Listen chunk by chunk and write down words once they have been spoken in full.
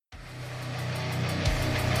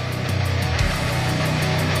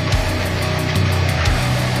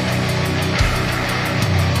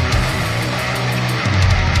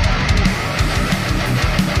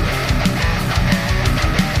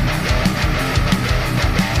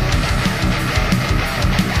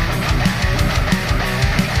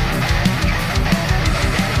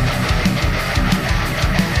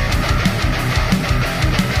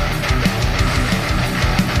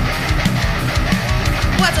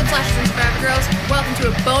Slashers and Survivor Girls. Welcome to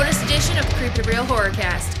a bonus edition of the Creep to Real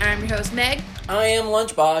Horrorcast. I'm your host, Meg. I am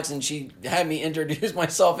Lunchbox, and she had me introduce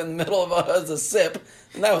myself in the middle of a sip,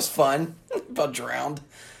 and that was fun. About drowned.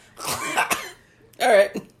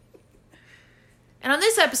 Alright. And on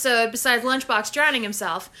this episode, besides Lunchbox drowning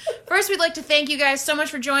himself, first we'd like to thank you guys so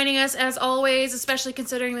much for joining us, as always, especially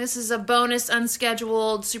considering this is a bonus,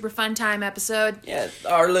 unscheduled, super fun time episode. Yeah,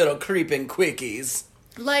 our little creeping quickies.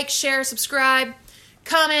 Like, share, subscribe,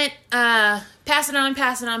 comment, pass it on,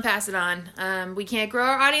 pass it on, pass it on. We can't grow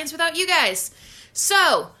our audience without you guys.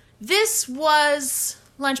 So, this was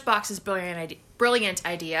Lunchbox's brilliant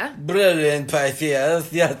idea. Brilliant idea.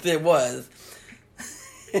 Yes, it was.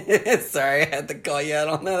 Sorry, I had to call you out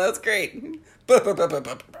on that. That's great.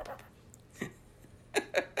 The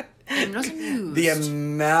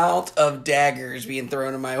amount of daggers being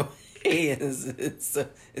thrown in my way it's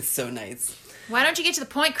so nice. Why don't you get to the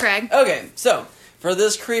point, Craig? Okay, so for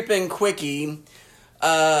this creeping quickie,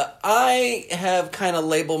 I have kind of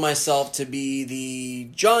labeled myself to be the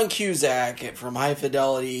John Cusack from High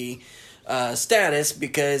Fidelity status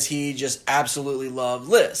because he just absolutely loved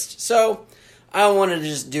lists. So I wanted to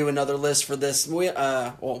just do another list for this,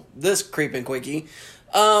 this creeping quickie.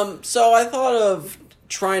 So I thought of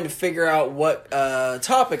trying to figure out what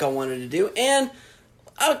topic I wanted to do, and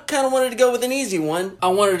I kind of wanted to go with an easy one. I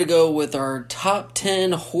wanted to go with our top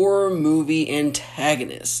 10 horror movie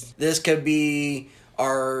antagonists. This could be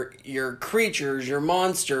your creatures, your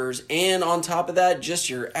monsters, and on top of that, just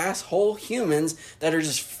your asshole humans that are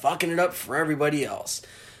just fucking it up for everybody else.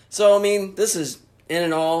 So, I mean, this is, in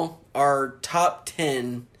and all, our top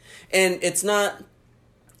 10. And it's not,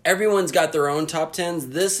 everyone's got their own top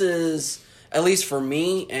 10s. This is, at least for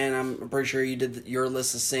me, and I'm pretty sure you did your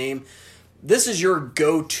list the same, this is your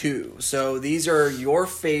go-to. So these are your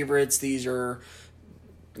favorites. These are,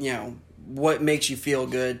 what makes you feel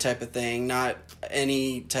good type of thing, not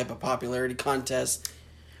any type of popularity contest.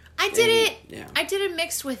 I did it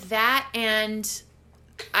mixed with that, and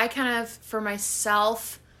I kind of, for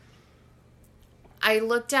myself, I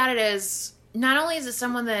looked at it as, not only is it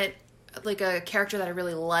someone that, like a character that I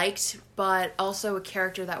really liked, but also a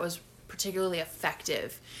character that was particularly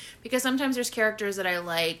effective. Because sometimes there's characters that I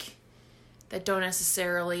like that don't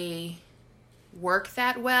necessarily work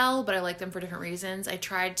that well, but I like them for different reasons. I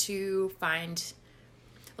tried to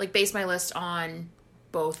base my list on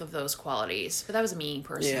both of those qualities. But that was me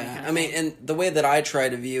personally. Yeah, kind of I mean, and the way that I try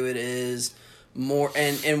to view it is more,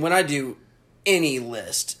 and when I do any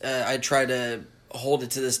list, I try to hold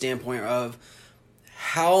it to the standpoint of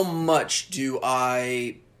how much do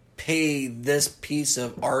I pay this piece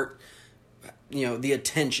of art, the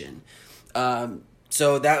attention.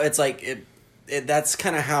 So that it's like that's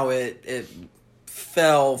kind of how it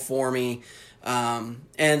fell for me.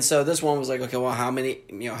 And so this one was like, okay, well, how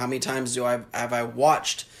many times have I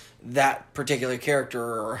watched that particular character,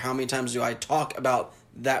 or how many times do I talk about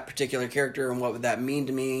that particular character, and what would that mean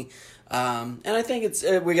to me? And I think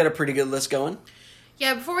we got a pretty good list going.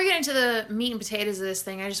 Yeah, before we get into the meat and potatoes of this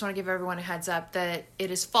thing, I just want to give everyone a heads up that it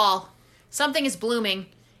is fall. Something is blooming.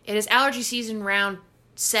 It is allergy season round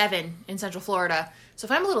 7 in Central Florida. So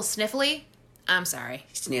if I'm a little sniffly, I'm sorry.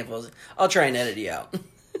 Sniffles. I'll try and edit you out.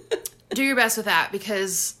 Do your best with that,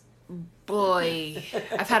 because, boy,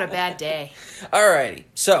 I've had a bad day. Alrighty.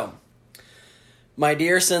 So, my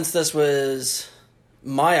dear, since this was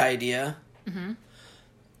my idea,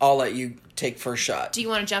 I'll let you take first shot. Do you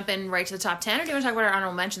want to jump in right to the top 10, or do you want to talk about our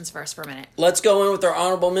honorable mentions first for a minute? Let's go in with our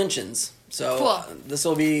honorable mentions. So cool. This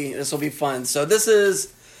will be fun. So this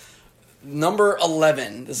is number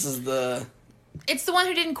 11. This is It's the one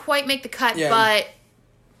who didn't quite make the cut, yeah.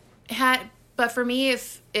 but for me,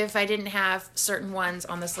 if I didn't have certain ones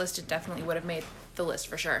on this list, it definitely would have made the list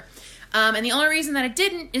for sure. And the only reason that it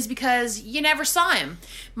didn't is because you never saw him.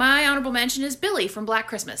 My honorable mention is Billy from Black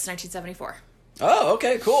Christmas, 1974. Oh,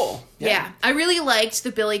 okay, cool. Yeah, I really liked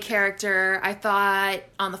the Billy character. I thought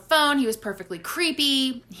on the phone he was perfectly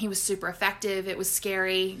creepy. He was super effective. It was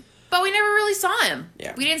scary. But we never really saw him.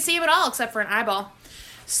 Yeah. We didn't see him at all except for an eyeball.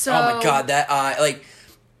 So, oh my god, that eye,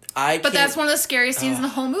 But that's one of the scariest scenes in the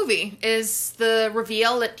whole movie, is the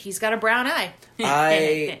reveal that he's got a brown eye.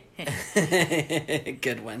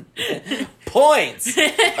 Good one. Points!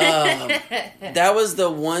 That was the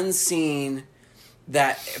one scene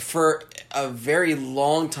that, for a very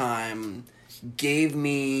long time, gave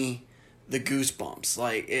me the goosebumps.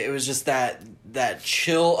 Like, it was just that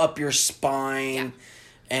chill up your spine, yeah.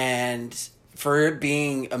 And for it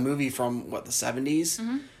being a movie from, the 70s?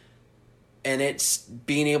 Mm-hmm. And it's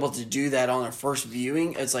being able to do that on our first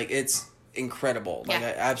viewing, it's like, it's incredible. Like,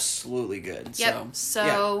 absolutely good. Yep.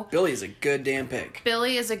 So Billy is a good damn pick.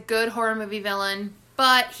 Billy is a good horror movie villain,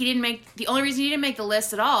 but he didn't make... The only reason he didn't make the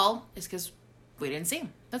list at all is because we didn't see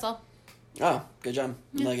him. That's all. Oh, good job.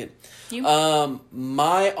 I like it. You?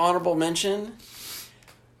 My honorable mention...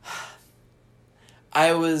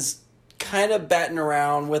 I was kind of batting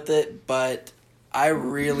around with it, but I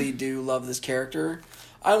really do love this character.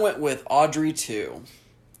 I went with Audrey 2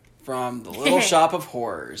 from The Little Shop of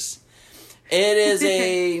Horrors. It is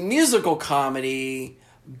a musical comedy,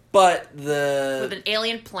 but with an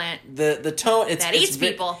alien plant the tone that eats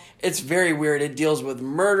people. It's very weird. It deals with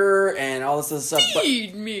murder and all this other stuff.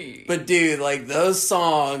 Feed me. But dude, like those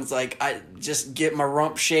songs, like I just get my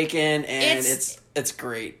rump shaking, and it's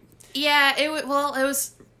great. Yeah, it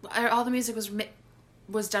was all the music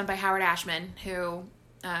was done by Howard Ashman, who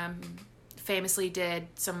famously did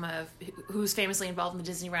who's famously involved in the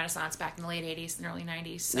Disney Renaissance back in the late 80s and early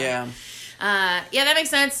 90s. So. Yeah. Yeah, that makes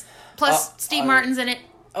sense. Plus, Steve Martin's in it.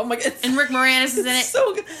 Oh my god. And Rick Moranis is in it.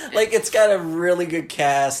 So good. Like, it's got a really good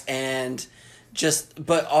cast, and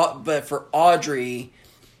but for Audrey,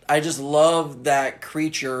 I just love that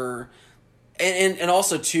creature. And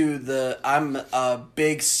also, too, I'm a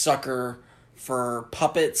big sucker for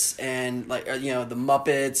puppets and, like, the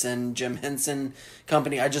Muppets and Jim Henson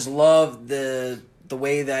Company. I just love the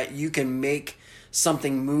way that you can make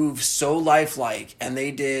something move so lifelike. And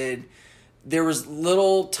there was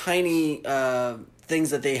little tiny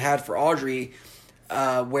things that they had for Audrey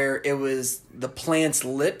where it was the plant's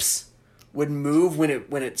lips would move when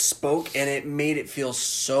it spoke, and it made it feel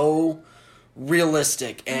so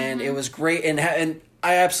realistic, and it was great, and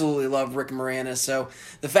I absolutely love Rick Moranis. So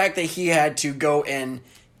the fact that he had to go and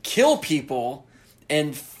kill people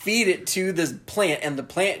and feed it to this plant, and the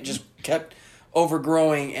plant just kept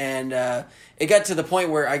overgrowing, and it got to the point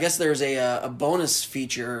where I guess there's a bonus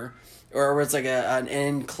feature, or where it's like an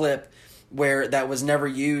end clip where that was never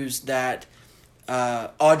used, that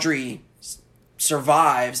Audrey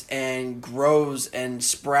survives and grows and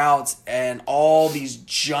sprouts, and all these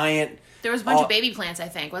giant... There was a bunch of baby plants, I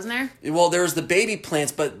think, wasn't there? Well, there was the baby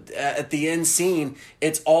plants, but at the end scene,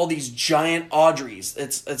 it's all these giant Audreys.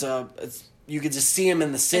 It's you could just see them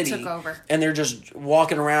in the city. It took over. And they're just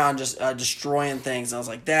walking around, just destroying things. And I was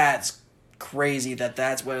like, that's crazy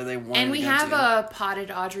that's where they want. And we have a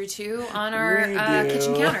potted Audrey, too, on our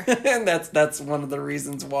kitchen counter. And that's one of the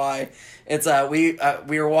reasons why. It's we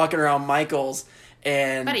were walking around Michael's,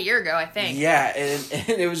 and about a year ago, I think. Yeah,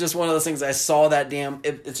 and it was just one of those things. I saw that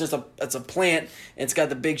it's a plant. It's got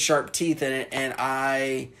the big sharp teeth in it, and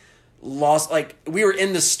I lost, like, we were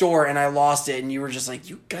in the store and I lost it, and you were just like,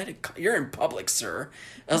 you're in public, sir.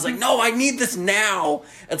 I was like, no, I need this now.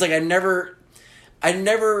 It's like I never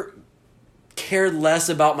cared less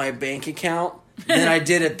about my bank account than I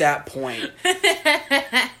did at that point.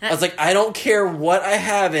 I was like, I don't care what I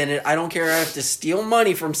have in it. I don't care if I have to steal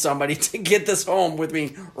money from somebody to get this home with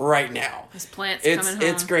me right now. This plant's coming home.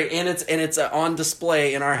 It's great, and it's on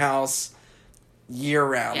display in our house year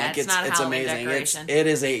round. Yeah, like it's not a Halloween amazing. decoration. It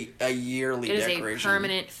is a yearly decoration. It is a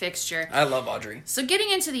permanent fixture. I love Audrey. So getting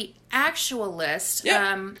into the actual list,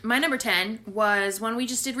 my number 10 was one we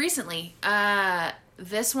just did recently.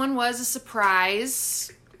 This one was a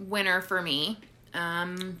surprise winner for me.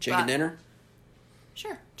 Chicken dinner?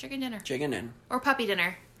 Sure, chicken dinner. Chicken dinner. Or puppy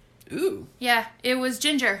dinner. Ooh. Yeah, it was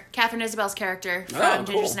Ginger, Catherine Isabel's character from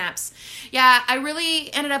cool. Ginger Snaps. Yeah, I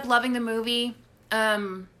really ended up loving the movie.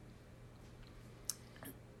 But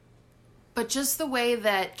just the way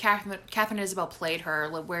that Catherine Isabel played her,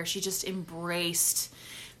 where she just embraced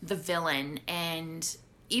the villain, and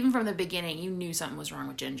even from the beginning, you knew something was wrong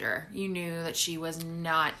with Ginger. You knew that she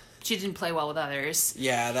didn't play well with others.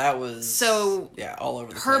 Yeah, that was all over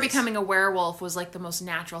the place. Her becoming a werewolf was like the most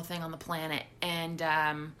natural thing on the planet, and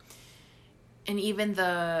even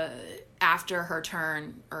after her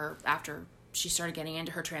turn, or after she started getting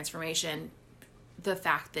into her transformation, the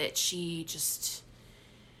fact that she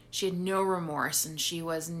had no remorse, and she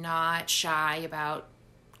was not shy about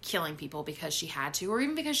killing people because she had to, or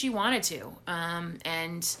even because she wanted to.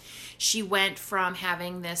 And she went from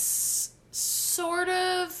having this sort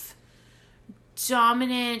of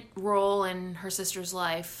dominant role in her sister's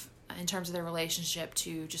life in terms of their relationship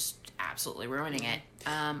to just absolutely ruining it,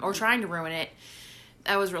 or trying to ruin it.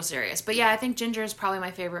 That was real serious. But yeah, I think Ginger is probably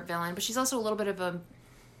my favorite villain, but she's also a little bit of a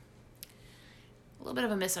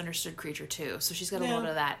misunderstood creature too. So she's got a little bit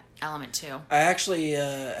of that element too. I actually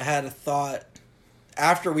had a thought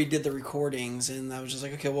after we did the recordings, and I was just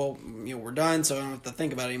like, okay, well, we're done, so I don't have to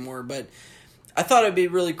think about it anymore. But I thought it'd be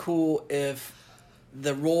really cool if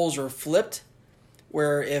the roles were flipped,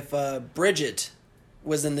 where if Bridget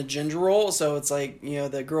was in the Ginger role. So it's like, you know,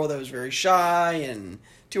 the girl that was very shy and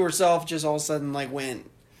to herself just all of a sudden like went,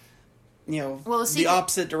 you know, the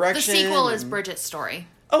opposite direction. The sequel is Bridget's story.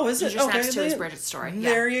 Oh, is it? Ginger Snaps 2 is Bridget's story.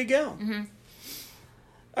 There you go. Mm-hmm.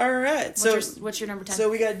 All right. What's your number 10? So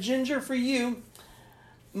we got Ginger for you.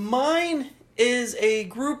 Mine is a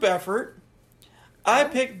group effort. I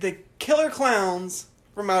picked the Killer Clowns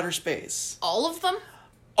from Outer Space. All of them?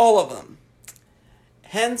 All of them.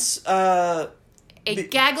 Hence, a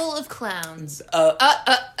gaggle of clowns.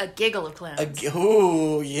 A giggle of clowns.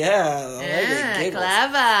 Ooh, yeah. I like it.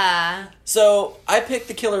 Clever. So, I picked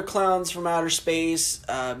the Killer Clowns from Outer Space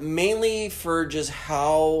mainly for just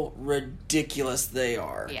how ridiculous they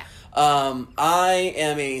are. Yeah. I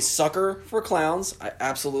am a sucker for clowns. I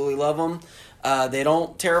absolutely love them. They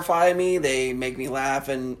don't terrify me. They make me laugh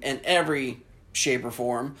in every shape or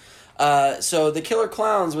form. So, the Killer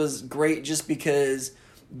Clowns was great just because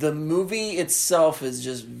the movie itself is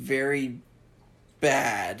just very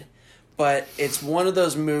bad, but it's one of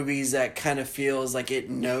those movies that kind of feels like it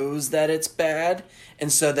knows that it's bad, and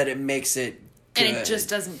so that it makes it good. And it just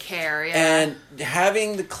doesn't care, yeah. And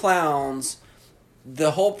having the clowns,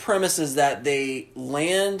 the whole premise is that they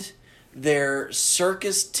land their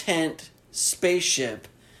circus tent spaceship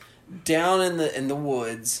down in the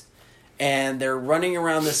woods, and they're running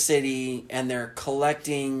around the city, and they're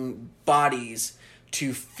collecting bodies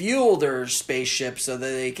to fuel their spaceship so that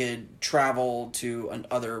they could travel to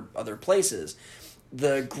other places.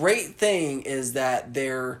 The great thing is that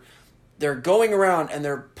they're going around and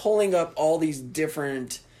they're pulling up all these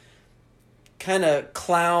different kind of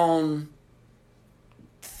clown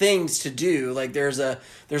things to do. Like there's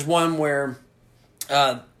one where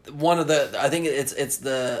one of the, I think it's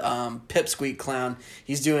the Pipsqueak clown.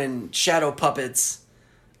 He's doing shadow puppets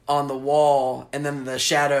on the wall, and then the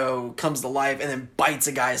shadow comes to life and then bites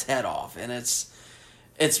a guy's head off, and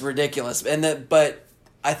it's ridiculous. But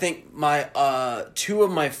I think my two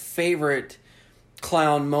of my favorite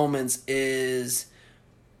clown moments is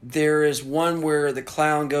there is one where the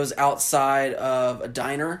clown goes outside of a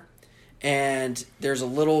diner, and there's a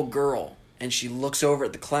little girl, and she looks over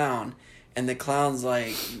at the clown, and the clown's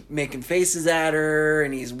like making faces at her,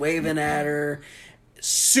 and he's waving at her.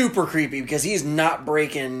 Super creepy because he's not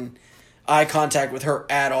breaking eye contact with her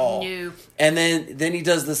at all. No. And then he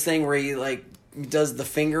does this thing where he like does the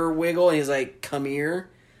finger wiggle and he's like, "Come here."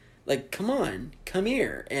 Like, "Come on, come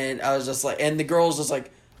here." And I was just like, and the girl's just like,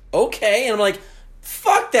 "Okay." And I'm like,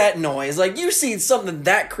 "Fuck that noise." Like, you see something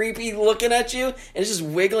that creepy looking at you and it's just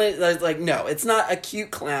wiggling. Like, no, it's not a cute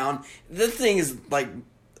clown. The thing is like,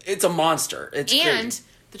 it's a monster. It's crazy.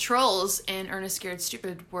 The trolls in Ernest Scared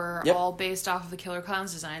Stupid were all based off of the Killer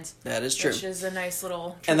Clowns designs. That is true. Which is a nice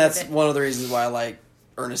little... And that's one of the reasons why I like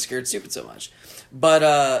Ernest Scared Stupid so much.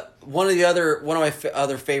 But one of my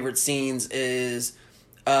other favorite scenes is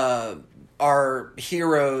our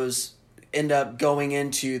heroes end up going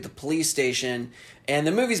into the police station, and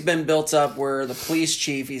the movie's been built up where the police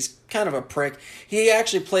chief, he's kind of a prick. He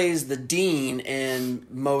actually plays the dean in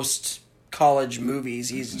most college movies.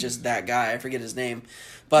 He's just that guy. I forget his name.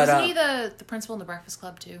 But isn't he the principal in the Breakfast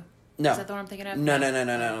Club too? No. Is that the one I'm thinking of? No.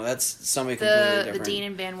 That's somebody completely different. The dean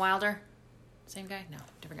in Van Wilder? Same guy? No,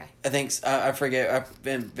 different guy. I think I forget.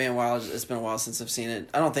 Van Wilder. It's been a while since I've seen it.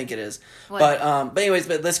 I don't think it is. Whatever. But anyways,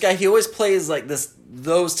 this guy, he always plays like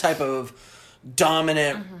those type of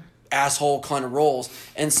dominant asshole kind of roles.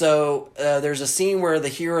 And so there's a scene where the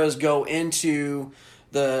heroes go into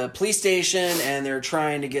the police station and they're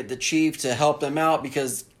trying to get the chief to help them out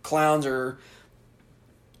because clowns are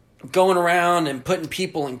going around and putting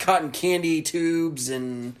people in cotton candy tubes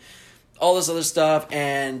and all this other stuff.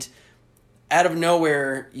 And out of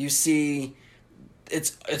nowhere, you see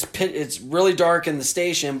it's really dark in the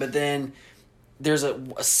station, but then there's a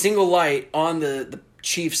single light on the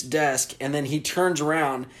chief's desk, and then he turns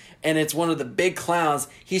around and it's one of the big clowns.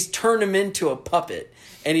 He's turned him into a puppet.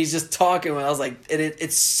 And he's just talking. I was like,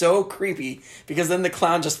 it's so creepy because then the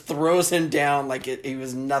clown just throws him down like he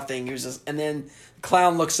was nothing. He was just, and then the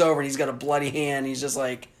clown looks over and he's got a bloody hand. He's just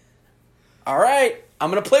like, "All right,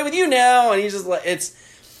 I'm gonna play with you now." And he's just like,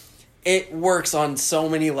 it works on so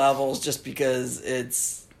many levels just because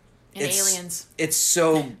it's aliens. It's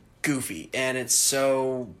so goofy and it's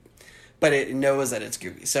so, but it knows that it's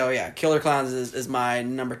goofy. So yeah, Killer Clowns is my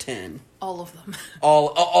number 10. All of them.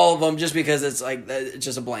 All of them, just because it's like it's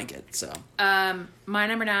just a blanket. So. My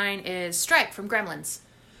number 9 is Stripe from Gremlins.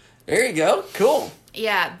 There you go. Cool.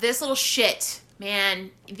 Yeah, this little shit,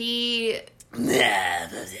 man. Well,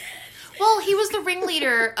 he was the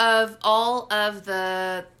ringleader of all of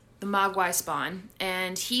the Mogwai spawn,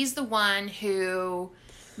 and he's the one who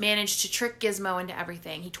managed to trick Gizmo into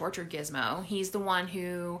everything. He tortured Gizmo. He's the one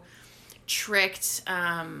who tricked,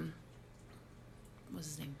 what was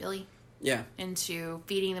his name, Billy? Yeah. Into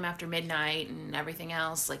feeding them after midnight and everything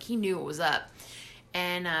else. Like, he knew what was up.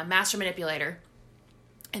 And master manipulator.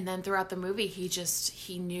 And then throughout the movie,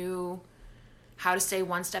 he knew how to stay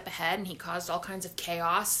one step ahead, and he caused all kinds of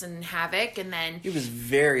chaos and havoc. And then he was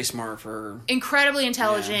very smart for incredibly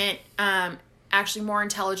intelligent. Yeah. Actually, more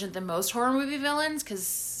intelligent than most horror movie villains,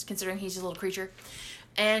 because considering he's a little creature.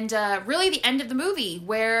 And really, the end of the movie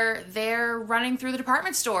where they're running through the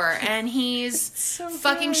department store and he's so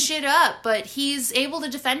fucking shit up, but he's able to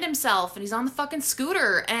defend himself, and he's on the fucking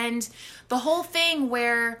scooter, and the whole thing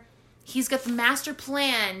where he's got the master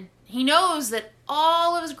plan. He knows that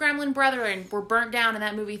all of his gremlin brethren were burnt down in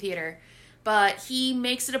that movie theater, but he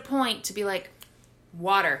makes it a point to be like,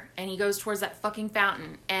 water, and he goes towards that fucking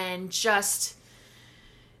fountain, and just,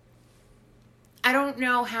 I don't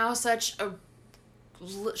know how such a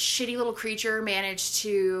shitty little creature managed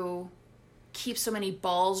to keep so many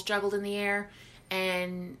balls juggled in the air,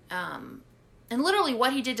 and literally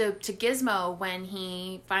what he did to Gizmo when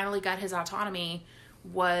he finally got his autonomy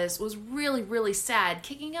was really, really sad.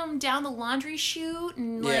 Kicking him down the laundry chute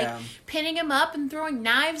and pinning him up and throwing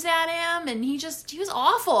knives at him, and he was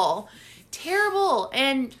awful. Terrible.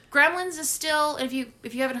 And Gremlins is still, if you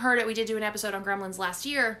haven't heard it, we did do an episode on Gremlins last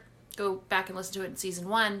year. Go back and listen to it in season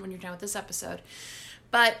 1 when you're done with this episode.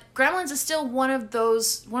 But Gremlins is still one of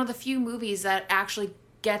the few movies that actually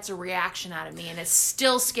gets a reaction out of me, and it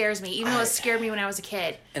still scares me, even though it scared me when I was a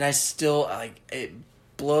kid. And I still, it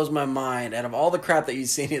blows my mind. Out of all the crap that you've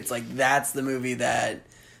seen, it's like, that's the movie that...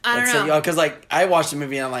 I don't know. Because, I watched the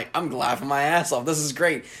movie and I'm like, I'm laughing my ass off. This is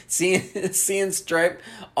great. Seeing Stripe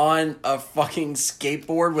on a fucking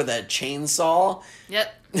skateboard with a chainsaw.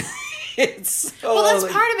 Yep. It's so... Well,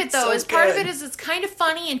 that's part of it, though. Part of it is it's kind of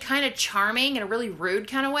funny and kind of charming in a really rude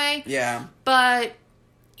kind of way. Yeah. But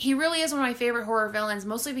he really is one of my favorite horror villains,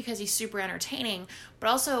 mostly because he's super entertaining, but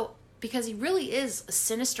also because he really is a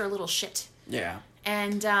sinister little shit. Yeah.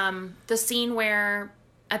 And the scene where,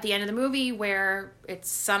 at the end of the movie, where it's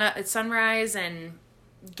sunrise and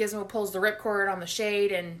Gizmo pulls the ripcord on the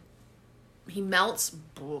shade and he melts.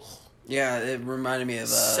 Ugh. Yeah, it reminded me of...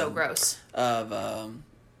 so gross. Of...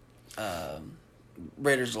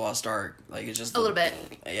 Raiders of the Lost Ark. Like, it's just... A little bit.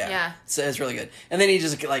 Yeah. So it's really good. And then he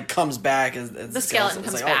just, comes back as the skeleton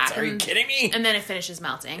comes back. Are you kidding me? And then it finishes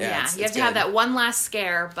melting. Yeah. You have to good. have that one last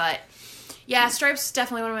scare, but... Yeah, Stripe's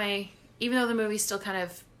definitely one of my... Even though the movie still kind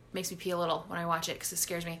of makes me pee a little when I watch it, because it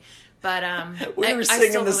scares me. But, we were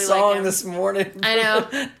singing the song this morning. I know.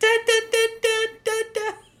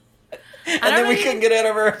 And then we couldn't get it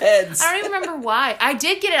out of our heads. I don't even remember why. I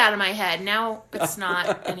did get it out of my head. Now it's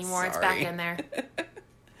not anymore. It's back in there.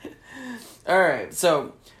 All right.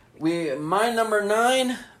 So my number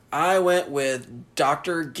 9, I went with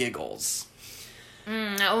Dr. Giggles.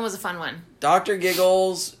 That one was a fun one. Dr.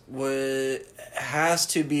 Giggles has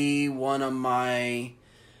to be one of my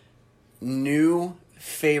new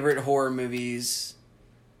favorite horror movies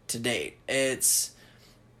to date. It's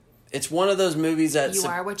one of those movies that... You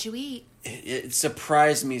are what you eat. It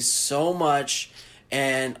surprised me so much,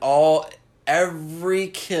 and every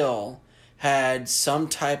kill had some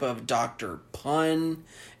type of doctor pun,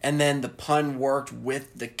 and then the pun worked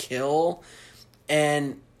with the kill,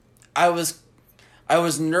 and I was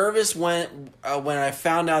nervous when I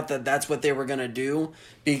found out that that's what they were gonna do,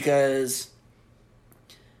 because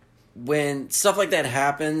when stuff like that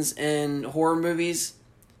happens in horror movies,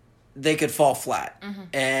 they could fall flat,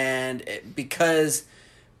 and because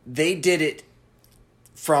they did it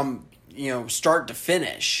from start to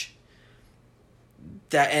finish.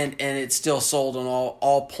 That and it still sold on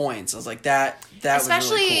all points. I was like that was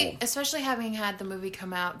really cool. Especially having had the movie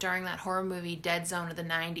come out during that horror movie Dead Zone of the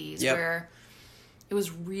 90s, where it was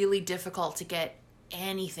really difficult to get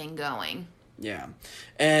anything going. Yeah,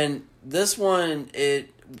 and this one,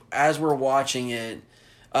 as we're watching it,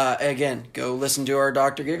 again, go listen to our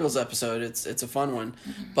Dr. Giggles episode. It's a fun one,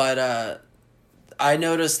 but. I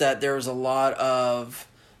noticed that there was a lot of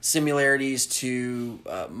similarities to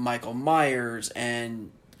Michael Myers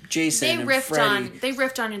and Jason and Freddy. They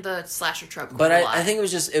riffed on the slasher trope. But I think it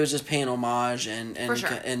was just paying homage and For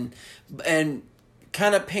sure. and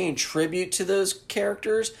kind of paying tribute to those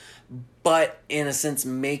characters, but in a sense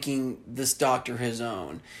making this doctor his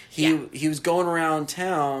own. He was going around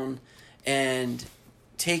town and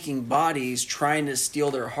taking bodies, trying to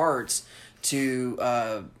steal their hearts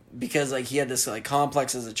to because he had this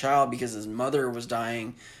complex as a child because his mother was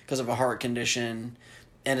dying because of a heart condition,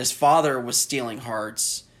 and his father was stealing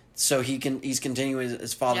hearts so he's continuing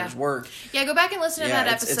his father's work. Yeah, go back and listen to that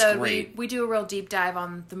episode. We do a real deep dive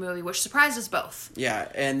on the movie, which surprised us both. Yeah,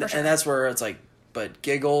 and that's where it's like, but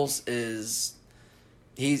Giggles is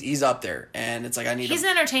he's up there, and it's like he's an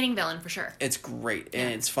entertaining villain for sure. It's great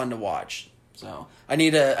and it's fun to watch. So I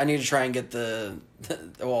need to try and get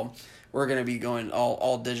well, we're gonna be going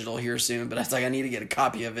all digital here soon, but it's like I need to get a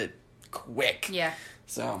copy of it quick. Yeah.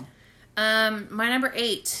 So, my number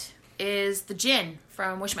 8 is the Djinn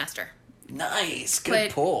from Wishmaster. Nice,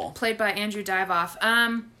 good pull. Played by Andrew Divoff.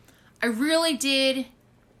 I really did.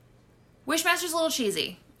 Wishmaster's a little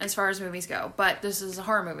cheesy as far as movies go, but this is a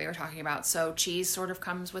horror movie we're talking about, so cheese sort of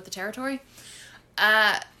comes with the territory.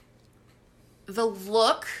 The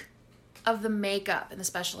look of the makeup and the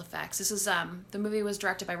special effects. This is the movie was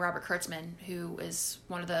directed by Robert Kurtzman, who is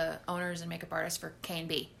one of the owners and makeup artists for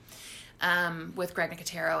K&B. With Greg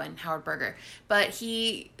Nicotero and Howard Berger. But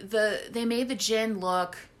they made the Djinn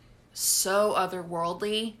look so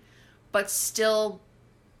otherworldly, but still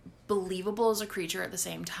believable as a creature at the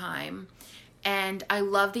same time. And I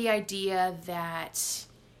love the idea that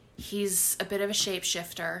he's a bit of a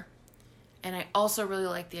shapeshifter. And I also really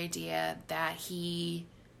like the idea that he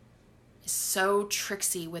is so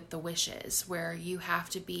tricksy with the wishes, where you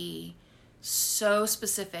have to be so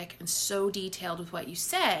specific and so detailed with what you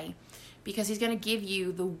say, because he's going to give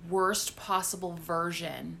you the worst possible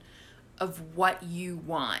version of what you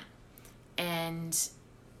want. And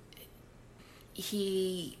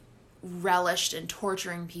he relished in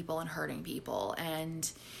torturing people and hurting people.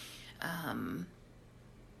 And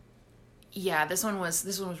this one was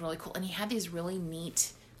really cool. And he had these really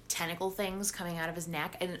neat tentacle things coming out of his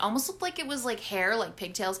neck, and it almost looked like it was like hair, like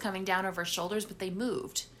pigtails coming down over his shoulders, but they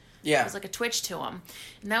moved. Yeah. It was like a twitch to him.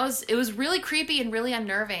 And it was really creepy and really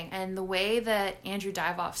unnerving. And the way that Andrew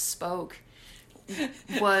Divoff spoke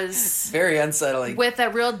was very unsettling. With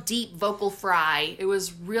a real deep vocal fry. It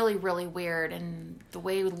was really, really weird. And the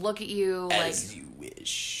way he would look at you as you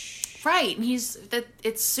wish. Right. And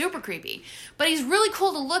it's super creepy. But he's really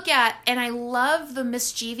cool to look at, and I love the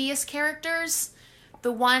mischievous characters.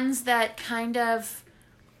 The ones that kind of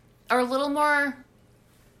are a little more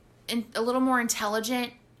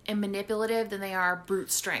intelligent and manipulative than they are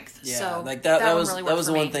brute strength. Yeah, so like that was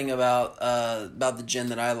the one thing about the Djinn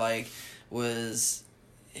that I like was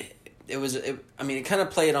it kind of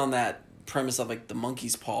played on that premise of like the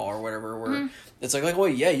monkey's paw or whatever, where it's like well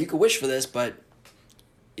yeah, you could wish for this, but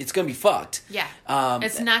it's gonna be fucked. Yeah,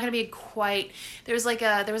 it's not gonna be quite. There was an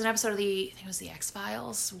episode of I think it was the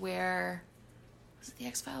X-Files where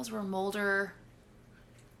Mulder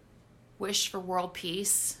wished for world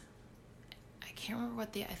peace. I can't remember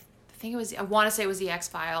I want to say it was the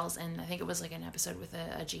X-Files, and I think it was like an episode with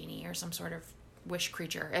a genie or some sort of wish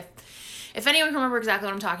creature. If anyone can remember exactly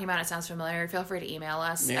what I'm talking about, it sounds familiar, feel free to email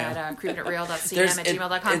us at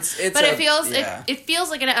creepingitreal.cm@gmail.com. It feels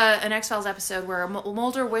like an X-Files episode where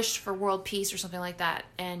Mulder wished for world peace or something like that,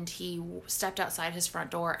 and he stepped outside his front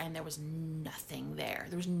door and there was nothing there.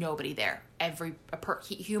 There was nobody there.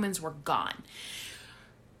 Humans were gone,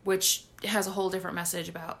 which has a whole different message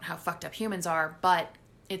about how fucked up humans are, but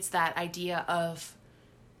it's that idea of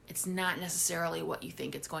it's not necessarily what you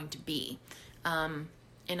think it's going to be.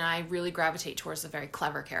 And I really gravitate towards the very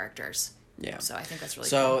clever characters. Yeah. So I think that's really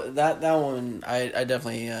cool. So that one, I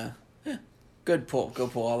definitely, good pull. Go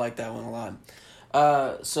pull. I like that one a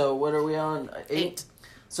lot. So what are we on? 8.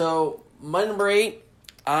 So my number 8,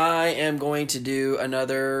 I am going to do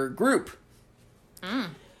another group.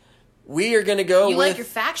 We are going to go with... You like your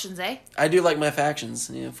factions, eh? I do like my factions.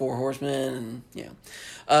 4 Horsemen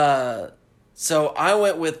and, so I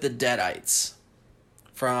went with the Deadites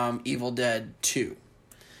from Evil Dead 2.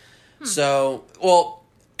 So,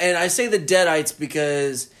 and I say the Deadites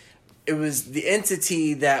because it was the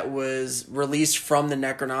entity that was released from the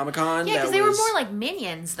Necronomicon. Yeah, because they were more like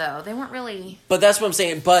minions, though. They weren't really... But that's what I'm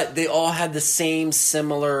saying. But they all had the same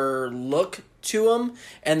similar look to them,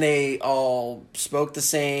 and they all spoke the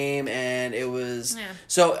same, and it was... Yeah.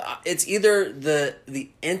 So it's either the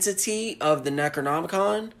entity of the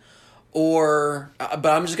Necronomicon... but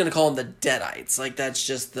I'm just gonna call them the Deadites. Like that's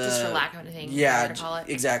just the for lack of anything. Yeah, to call it.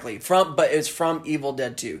 Exactly. But it's from Evil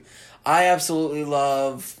Dead 2. I absolutely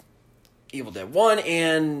love Evil Dead 1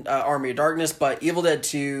 and Army of Darkness, but Evil Dead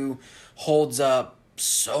 2 holds up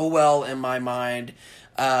so well in my mind.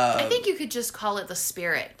 I think you could just call it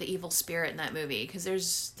the evil spirit in that movie, because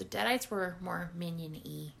the Deadites were more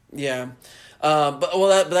minion-y. Yeah. But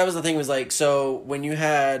that was the thing, was like, so when you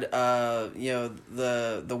had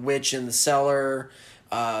the witch in the cellar,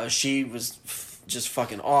 she was just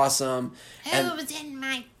fucking awesome. Who was in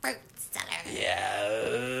my fruit cellar?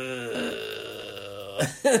 Yeah.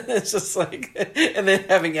 It's just like, and then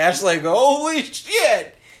having Ashley go, "Holy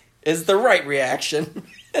shit," is the right reaction.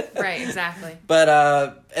 Right, exactly.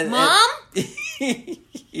 But Mom?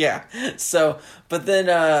 Yeah. So, but then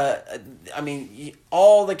I mean,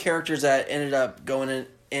 all the characters that ended up going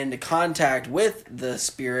into contact with the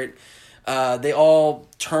spirit, they all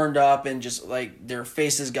turned up and just like their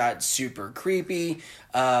faces got super creepy.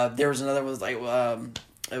 There was another one, like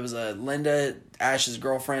it was Linda, Ash's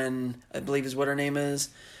girlfriend, I believe is what her name is.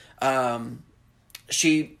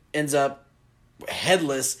 She ends up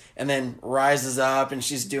headless and then rises up and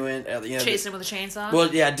she's doing chasing with a chainsaw.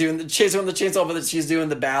 Well, yeah, chasing with the chainsaw, but she's doing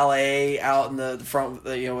the ballet out in the front,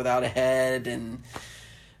 without a head, and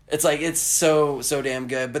it's like it's so damn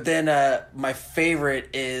good. But then my favorite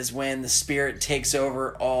is when the spirit takes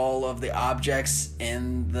over all of the objects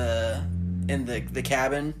in the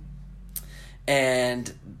cabin,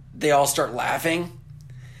 and they all start laughing.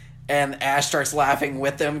 And Ash starts laughing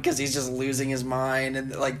with them because he's just losing his mind.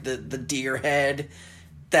 And like the deer head,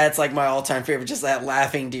 that's like my all-time favorite. Just that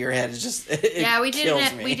laughing deer head is just we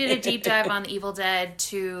did a deep dive on The Evil Dead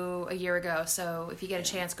 2 a year ago. So if you get a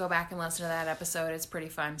chance, go back and listen to that episode. It's pretty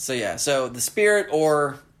fun. So yeah, so the spirit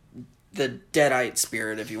or the Deadite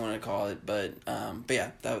spirit, if you want to call it. But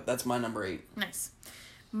yeah, that's my number 8. Nice.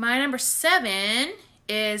 My number 7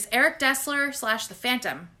 is Eric Dessler / The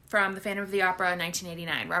Phantom. From The Phantom of the Opera,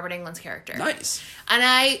 1989, Robert Englund's character. Nice. And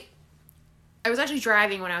I was actually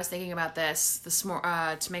driving when I was thinking about this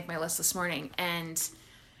to make my list this morning, and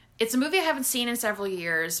it's a movie I haven't seen in several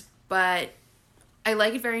years, but I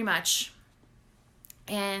like it very much.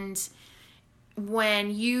 And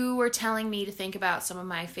when you were telling me to think about some of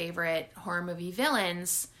my favorite horror movie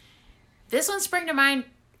villains, this one sprang to mind.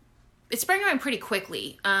 It sprang to mind pretty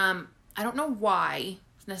quickly. I don't know why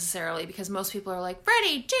necessarily, because most people are like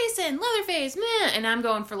Freddy, Jason, Leatherface, meh, and I'm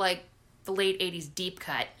going for like the late 80s deep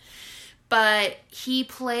cut. But he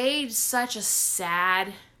played such a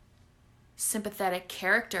sad, sympathetic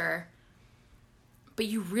character, but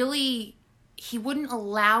he wouldn't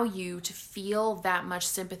allow you to feel that much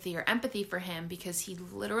sympathy or empathy for him because he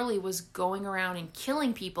literally was going around and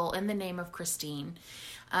killing people in the name of Christine.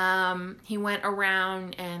 He went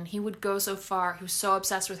around and he would go so far, he was so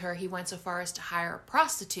obsessed with her, he went so far as to hire a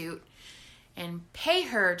prostitute and pay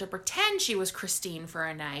her to pretend she was Christine for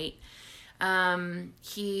a night.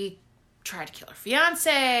 He tried to kill her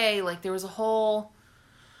fiance, like there was a whole...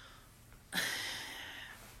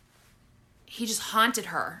 He just haunted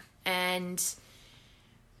her and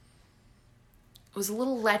was a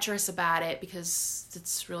little lecherous about it because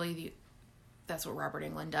it's really that's what Robert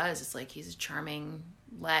Englund does. It's like he's a charming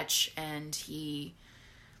lech, and he's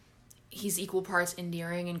equal parts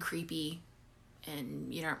endearing and creepy,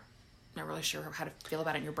 and you're not really sure how to feel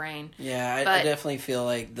about it in your brain. Yeah, I definitely feel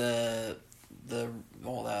like the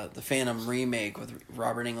Phantom remake with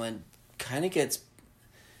Robert Englund kind of gets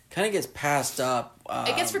passed up.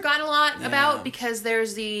 It gets forgotten a lot about because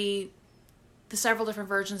there's the several different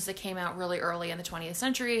versions that came out really early in the 20th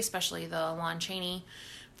century, especially the Lon Chaney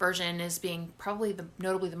version is being probably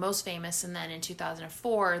notably the most famous. And then in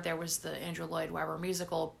 2004, there was the Andrew Lloyd Webber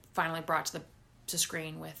musical finally brought to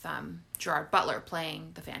screen with Gerard Butler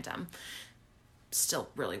playing the Phantom. Still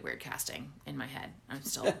really weird casting in my head. I'm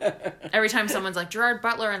still every time someone's like Gerard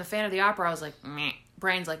Butler and the Phantom of the Opera, I was like, meh.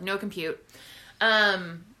 Brain's like no compute.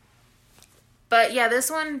 But yeah, this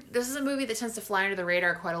is a movie that tends to fly under the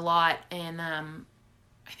radar quite a lot, and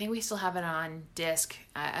I think we still have it on disc.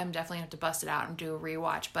 I'm definitely going to have to bust it out and do a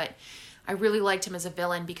rewatch, but I really liked him as a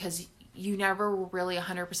villain because you never were really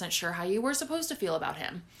 100% sure how you were supposed to feel about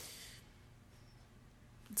him.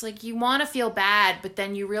 It's like you want to feel bad, but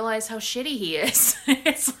then you realize how shitty he is.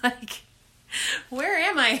 It's like, where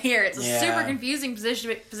am I here? It's a super confusing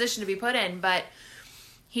position to be put in, but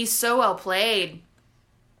he's so well played.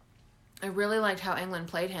 I really liked how Englund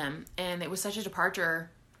played him, and it was such a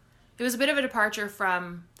departure. It was a bit of a departure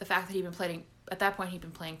from the fact that he'd been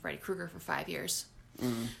playing Freddy Krueger for 5 years.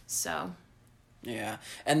 Mm-hmm. So. Yeah,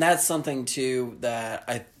 and that's something, too, that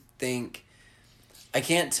I think, I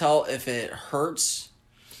can't tell if it hurts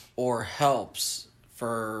or helps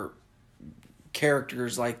for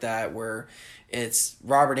characters like that, where it's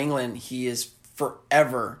Robert Englund, he is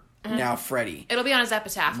forever now Freddy. It'll be on his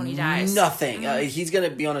epitaph when he dies. Nothing. He's going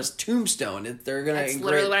to be on his tombstone. They're going to. That's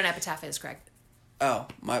literally what an epitaph is, Craig. Oh,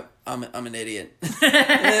 I'm an idiot.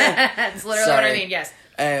 That's literally what I mean. Yes.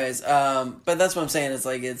 Anyways, but that's what I'm saying. It's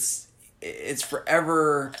like it's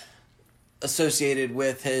forever associated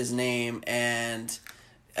with his name, and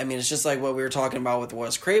I mean it's just like what we were talking about with the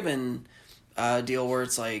Wes Craven deal where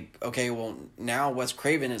it's like, okay, well, now Wes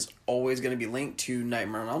Craven is always going to be linked to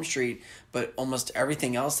Nightmare on Elm Street, but almost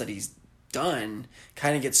everything else that he's done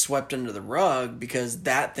kind of gets swept under the rug because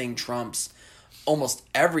that thing trumps almost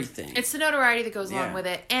everything. It's the notoriety that goes along with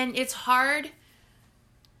it. And it's hard.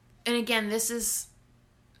 And again,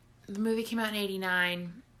 the movie came out in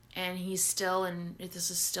 1989, and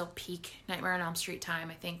this is still peak Nightmare on Elm Street time.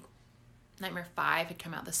 I think Nightmare 5 had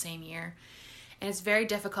come out the same year. And it's very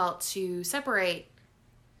difficult to separate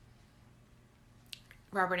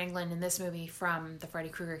Robert Englund in this movie from the Freddy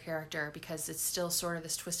Krueger character because it's still sort of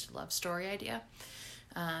this twisted love story idea.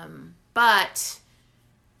 But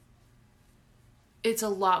it's a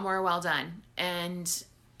lot more well done, and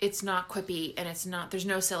it's not quippy, and there's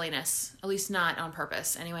no silliness, at least not on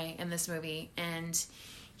purpose anyway, in this movie. And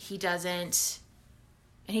he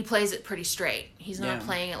plays it pretty straight. He's not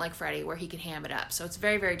playing it like Freddy where he can ham it up. So it's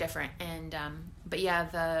very, very different. And, but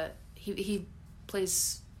yeah, he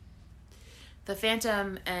plays the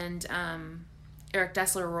Phantom and, Eric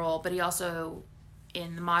Dessler role, but he also,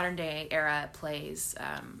 in the modern day era, plays,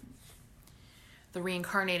 the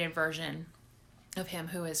reincarnated version of him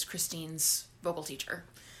who is Christine's vocal teacher.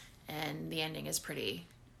 And the ending is pretty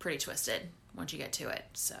twisted once you get to it.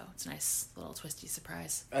 So it's a nice little twisty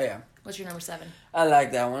surprise. Oh, yeah. What's your number 7? I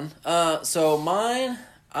like that one. So mine,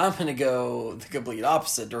 I'm going to go the complete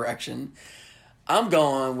opposite direction. I'm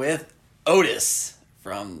going with Otis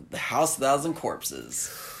from The House of 1,000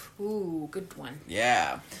 Corpses. Ooh, good one.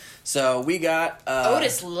 Yeah. So we got...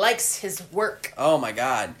 Otis likes his work. Oh, my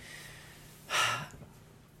God.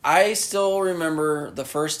 I still remember the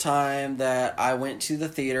first time that I went to the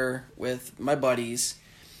theater with my buddies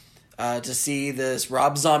to see this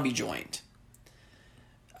Rob Zombie joint.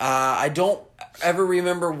 I don't ever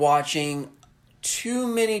remember watching too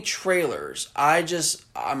many trailers. I just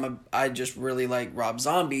really like Rob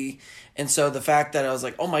Zombie, and so the fact that I was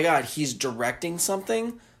like, oh my God, he's directing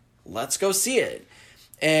something, let's go see it.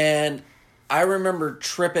 And I remember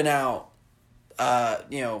tripping out,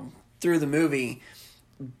 through the movie.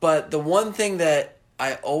 But the one thing that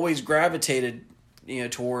I always gravitated,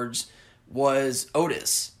 towards was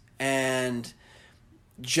Otis, and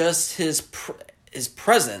just his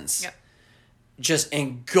presence just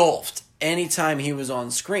engulfed anytime he was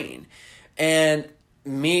on screen. And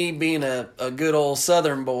me being a good old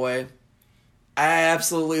Southern boy, I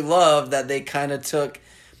absolutely love that they kind of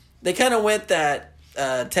went that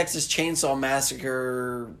Texas Chainsaw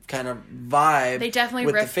Massacre kind of vibe. They definitely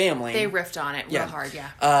with the family. They riffed on it real hard,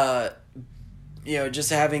 yeah. Just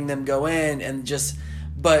having them go in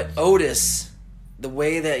but Otis, the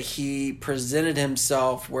way that he presented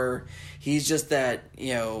himself, where he's just that,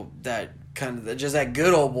 that kind of just that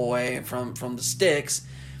good old boy from the sticks,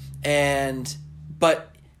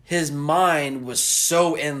 but his mind was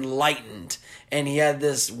so enlightened, and he had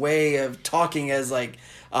this way of talking as like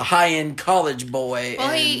a high-end college boy.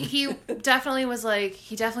 Well, he definitely was like,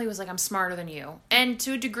 I'm smarter than you. And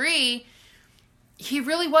to a degree, he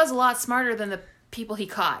really was a lot smarter than the people he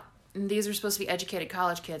caught. And these are supposed to be educated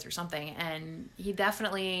college kids or something. And he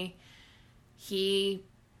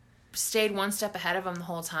stayed one step ahead of them the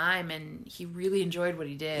whole time, and he really enjoyed what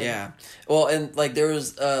he did. Yeah. Well, and like there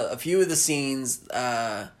was a few of the scenes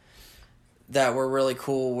that were really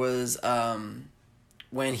cool was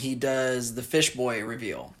when he does the Fish Boy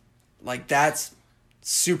reveal. Like, that's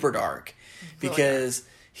super dark. Because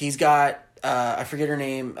he's got, I forget her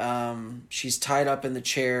name, she's tied up in the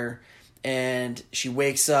chair, and she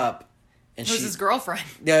wakes up. And it was his girlfriend.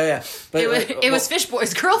 Yeah. But it was Fish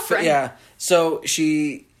Boy's girlfriend. Yeah. So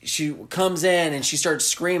she comes in, and she starts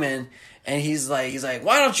screaming, and he's like,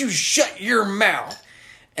 why don't you shut your mouth?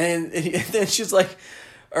 And then she's like,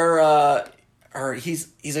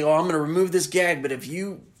 he's like, oh, I'm going to remove this gag, but if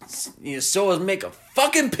you so as make a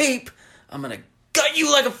fucking peep, I'm going to gut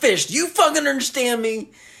you like a fish. Do you fucking understand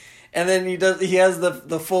me? And then he has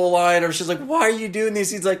the full line, or she's like, why are you doing this?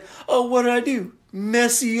 He's like, oh, what did I do?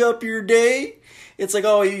 Messy up your day? It's like,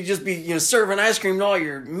 oh, you just be, serving ice cream to all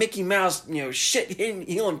your Mickey Mouse,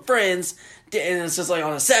 shit-healing friends, and it's just like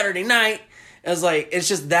on a Saturday night. It's like, it's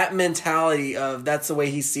just that mentality of that's the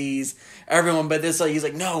way he sees everyone. But this, like, he's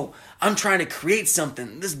like, no, I'm trying to create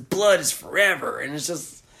something. This blood is forever. And it's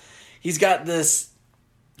just, he's got this.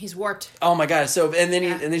 He's warped. Oh my God. So, and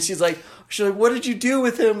then she's like, what did you do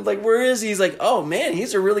with him? Like, where is he? He's like, oh man,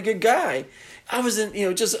 he's a really good guy. I was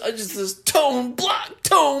in, just this tone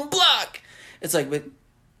block. It's like, but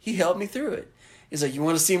he helped me through it. He's like, you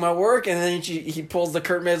want to see my work? And then he pulls the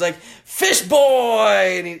curtain, and he's like, Fish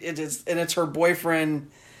Boy! And it's her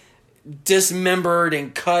boyfriend dismembered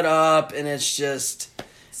and cut up, and it's just,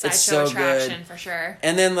 Sideshow attraction for sure.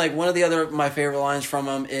 And then like one of the other my favorite lines from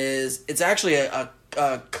him is it's actually a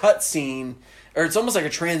cut scene, or it's almost like a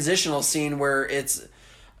transitional scene where it's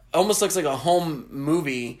almost looks like a home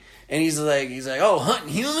movie, and he's like, oh, hunting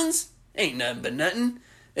humans ain't nothing but nothing.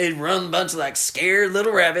 They'd run a bunch of like scared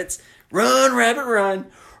little rabbits. Run, rabbit, run.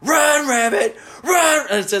 Run, rabbit, run.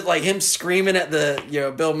 And it's just like him screaming at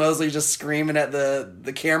Bill Moseley just screaming at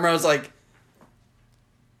the camera. I was like,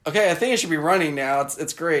 okay, I think I should be running now.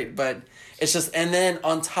 It's great, but it's just, and then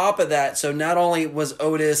on top of that, so not only was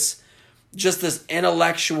Otis just this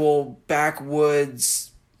intellectual backwoods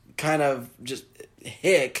kind of just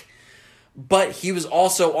hick, but he was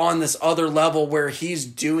also on this other level where he's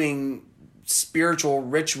doing spiritual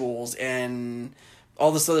rituals and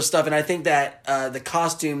all this other stuff. And I think that the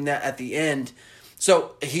costume that at the end,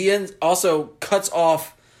 so he also cuts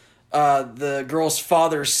off the girl's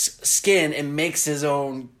father's skin and makes his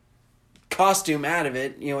own costume out of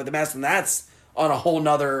it, with the mask, and that's on a whole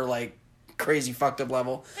nother like crazy fucked up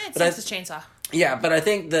level. It's a chainsaw. Yeah, but I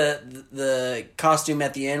think the costume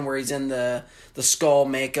at the end where he's in the skull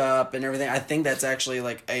makeup and everything, I think that's actually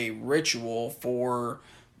like a ritual for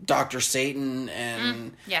Dr. Satan,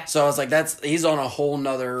 and so I was like, he's on a whole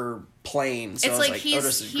nother plane. So it's I was like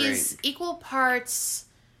Otis is he's great. equal parts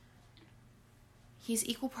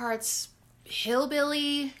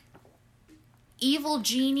hillbilly, evil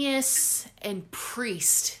genius, and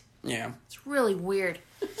priest. Yeah. It's really weird.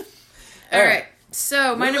 All right.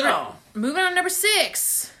 So moving on to number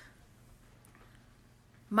 6.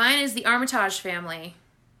 Mine is the Armitage family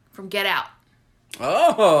from Get Out.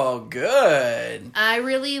 Oh, good. I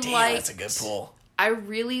really that's a good pull. I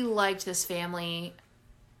really liked this family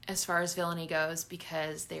as far as villainy goes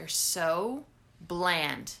because they're so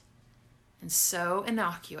bland and so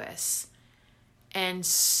innocuous and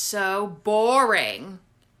so boring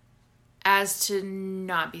as to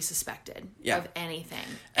not be suspected of anything.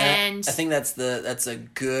 And I think that's a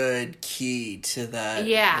good key to that.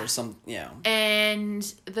 Yeah. There's some, And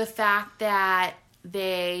the fact that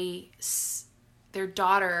their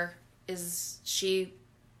daughter she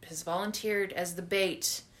has volunteered as the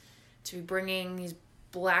bait to be bringing these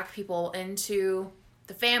black people into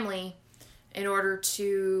the family in order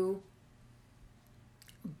to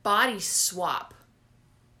body swap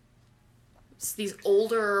these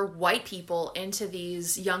older white people into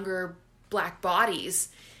these younger black bodies.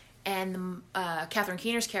 And Catherine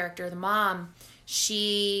Keener's character, the mom,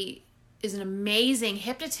 she is an amazing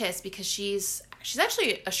hypnotist because she's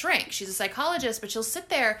actually a shrink. She's a psychologist, but she'll sit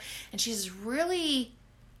there and she's really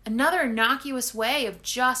another innocuous way of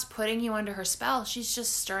just putting you under her spell. She's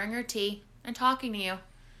just stirring her tea and talking to you.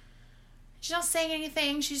 She's not saying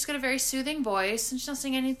anything. She's got a very soothing voice, and she's not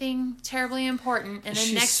saying anything terribly important. And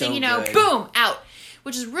then next thing you know, boom, out.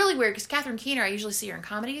 Which is really weird, because Catherine Keener, I usually see her in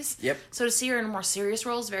comedies. Yep. So to see her in a more serious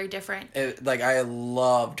role is very different. I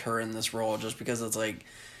loved her in this role, just because it's like,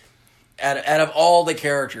 out of all the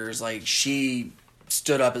characters, like, she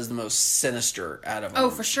stood up as the most sinister out of them. Oh,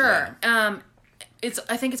 for sure. Yeah.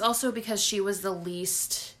 I think it's also because she was the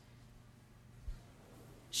least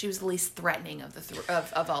threatening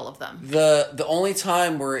of all of them. The only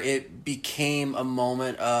time where it became a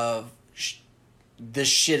moment of this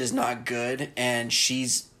shit is not good and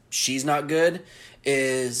she's not good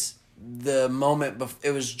is the moment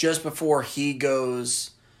it was just before he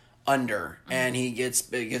goes under and he gets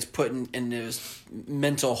put into his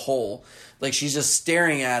mental hole. Like, she's just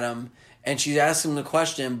staring at him and she asks him the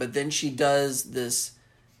question, but then she does this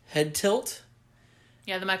head tilt.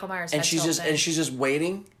 Yeah, the Michael Myers and head tilt thing. And she's just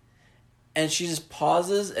waiting, and she just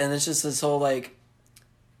pauses, and it's just this whole like,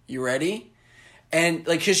 "You ready?" And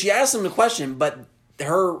like, because she asks him the question, but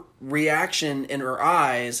her reaction in her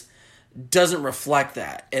eyes doesn't reflect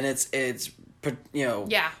that, and it's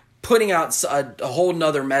putting out a whole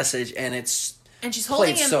nother message, and she's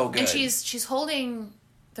holding him so good. And she's holding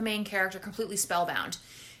the main character completely spellbound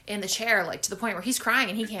in the chair, like to the point where he's crying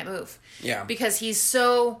and he can't move. Yeah, because he's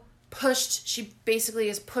so pushed. She basically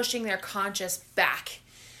is pushing their conscious back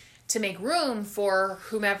to make room for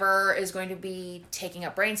whomever is going to be taking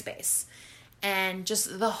up brain space. And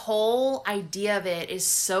just the whole idea of it is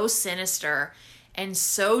so sinister and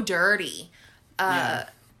so dirty.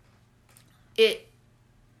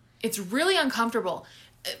 It's really uncomfortable.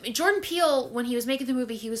 Jordan Peele, when he was making the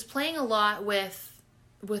movie, he was playing a lot with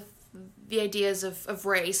the ideas of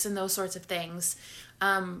race and those sorts of things,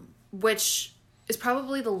 which is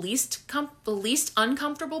probably the least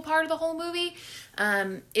uncomfortable part of the whole movie.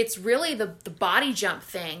 It's really the body jump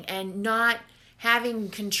thing and not having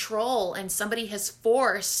control, and somebody has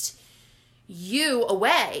forced you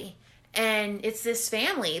away, And it's this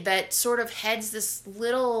family that sort of heads this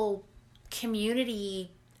little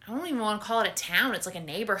community. I don't even want to call it a town. It's like a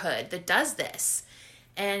neighborhood that does this.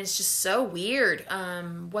 And it's just so weird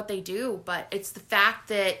what they do. But it's the fact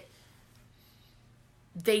that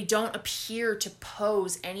they don't appear to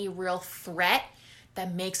pose any real threat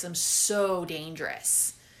that makes them so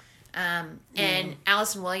dangerous. And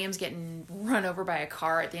Allison Williams getting run over by a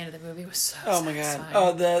car at the end of the movie was so satisfying.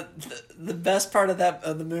 Oh, the best part of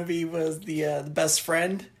the movie was the best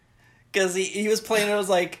friend, because he was playing. It was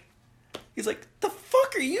like, he's like, the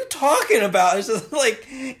fuck are you talking about? It's just like,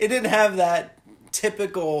 it didn't have that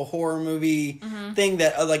typical horror movie thing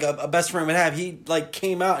that like a best friend would have. He like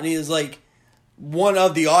came out and he was like one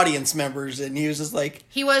of the audience members, and he was just like,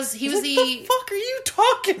 he was like, the fuck are you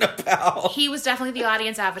talking about? He was definitely the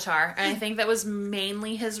audience avatar, and I think that was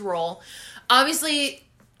mainly his role. Obviously,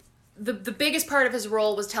 the biggest part of his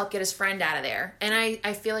role was to help get his friend out of there, and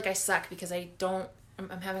I feel like I suck because I'm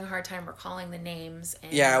having a hard time recalling the names.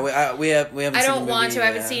 And yeah, we haven't. I don't want to. I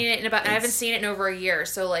haven't seen it I haven't seen it in over a year,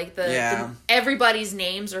 so like everybody's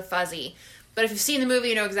names are fuzzy. But if you've seen the movie,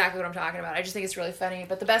 you know exactly what I'm talking about. I just think it's really funny.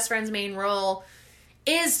 But the best friend's main role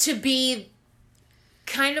is to be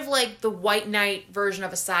kind of like the White Knight version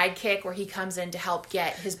of a sidekick, where he comes in to help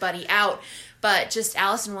get his buddy out. But just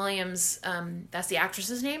Allison Williams, that's the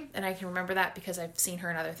actress's name, and I can remember that because I've seen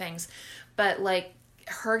her in other things. But like,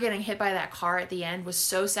 her getting hit by that car at the end was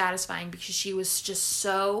so satisfying because she was just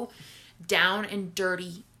so down and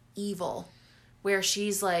dirty evil, where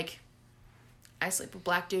she's like, I sleep with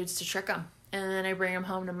black dudes to trick them, and then I bring them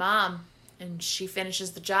home to mom, and she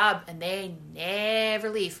finishes the job, and they never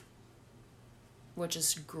leave, which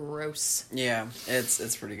is gross. Yeah,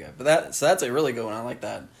 it's pretty good. But that's a really good one. I like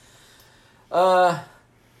that.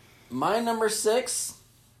 My number 6,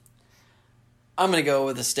 I'm gonna go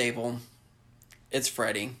with a staple. It's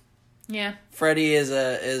Freddy. Yeah, Freddy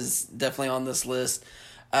is definitely on this list.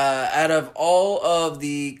 Out of all of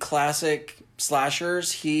the classic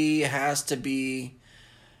slashers, he has to be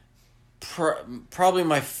probably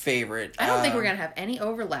my favorite. I don't think we're gonna have any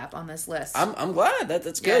overlap on this list. I'm glad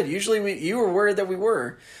that's good. Yeah. Usually you were worried that we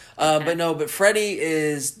were, but Freddy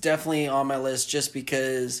is definitely on my list just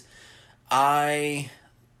because I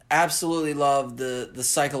absolutely love the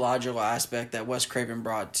psychological aspect that Wes Craven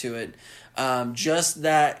brought to it. Just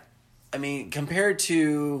that, I mean, compared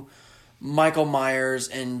to Michael Myers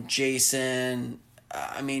and Jason,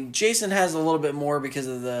 I mean, Jason has a little bit more because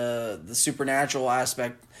of the supernatural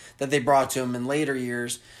aspect that they brought to him in later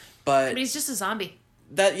years, but he's just a zombie.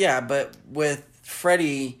 But with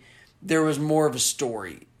Freddy, there was more of a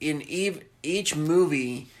story. In each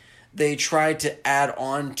movie, they tried to add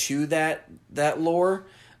on to that lore,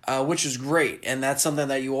 which is great, and that's something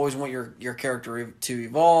that you always want your character to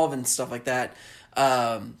evolve and stuff like that.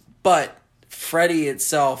 But Freddy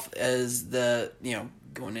itself, as the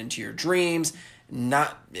going into your dreams,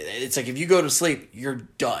 it's like if you go to sleep, you're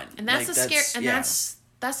done. And that's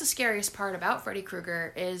that's the scariest part about Freddy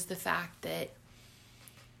Krueger, is the fact that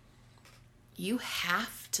you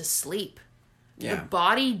have to sleep. Yeah. Your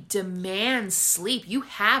body demands sleep. You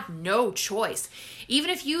have no choice.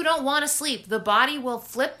 Even if you don't want to sleep, the body will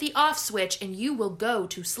flip the off switch and you will go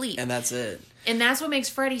to sleep. And that's it. And that's what makes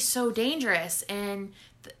Freddy so dangerous. And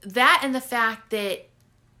that, and the fact that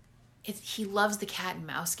he loves the cat and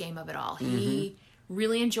mouse game of it all. Mm-hmm. He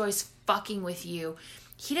really enjoys fucking with you.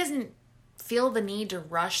 He doesn't feel the need to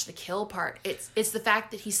rush the kill part. It's the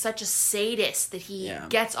fact that he's such a sadist that he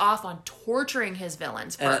gets off on torturing his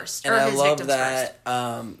villains first, and or I his love victims that.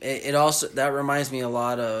 First. It also, that reminds me a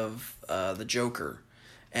lot of the Joker,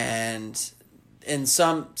 and in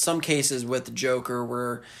some cases with the Joker,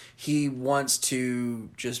 where he wants to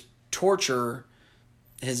just torture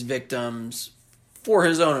his victims for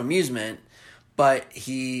his own amusement. But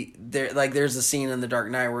there's a scene in The Dark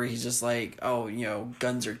Knight where he's just like, oh,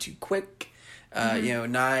 guns are too quick.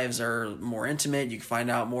 Knives are more intimate. You can find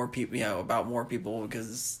out more people, about more people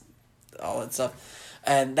because all that stuff.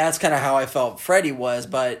 And that's kind of how I felt Freddy was,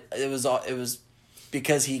 but it was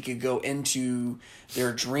because he could go into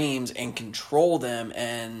their dreams and control them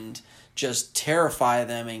and just terrify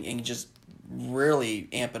them and just really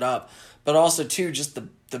amp it up. But also too, just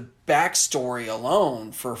the backstory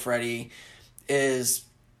alone for Freddy is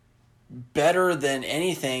better than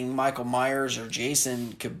anything Michael Myers or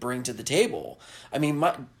Jason could bring to the table. I mean,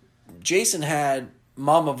 Jason had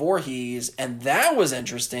Mama Voorhees, and that was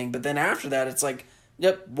interesting, but then after that, it's like,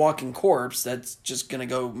 yep, walking corpse, that's just gonna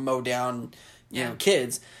go mow down,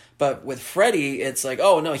 kids. But with Freddy, it's like,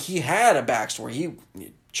 oh no, he had a backstory.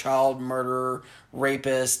 He child murderer,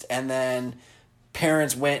 rapist, and then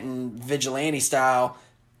parents went in vigilante style,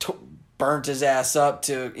 burnt his ass up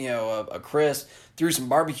to, a crisp, threw some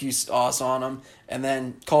barbecue sauce on him, and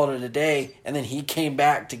then called it a day, and then he came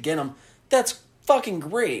back to get him. That's fucking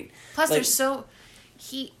great. Plus, there's so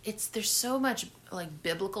much like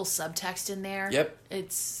biblical subtext in there. Yep.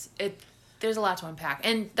 There's a lot to unpack,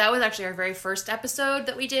 and that was actually our very first episode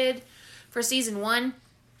that we did for season 1.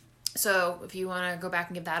 So if you want to go back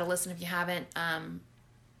and give that a listen, if you haven't,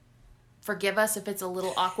 forgive us if it's a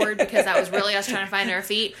little awkward because that was really us trying to find our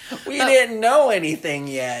feet. We didn't know anything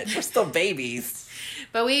yet. We're still babies.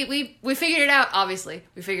 But we figured it out, obviously.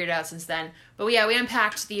 We figured it out since then. But we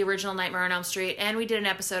unpacked the original Nightmare on Elm Street, and we did an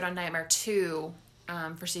episode on Nightmare 2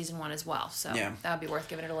 for season 1 as well. So that would be worth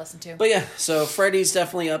giving it a listen to. But yeah, so Freddy's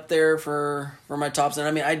definitely up there for my tops. And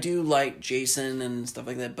I mean, I do like Jason and stuff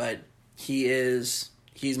like that, but he's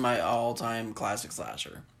my all-time classic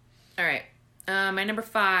slasher. All right. My number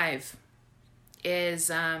 5 is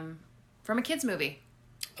from a kids movie.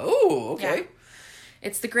 Oh, okay. Yeah.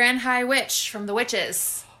 It's The Grand High Witch from The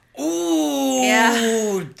Witches. Ooh,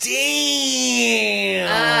 yeah. Damn.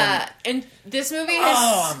 And this movie has...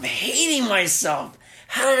 Oh, I'm hating myself.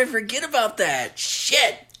 How did I forget about that?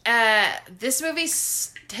 Shit. This movie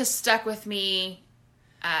has stuck with me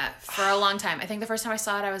for a long time. I think the first time I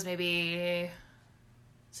saw it, I was maybe... I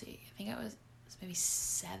think I was maybe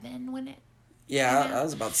 7 when it... Yeah, I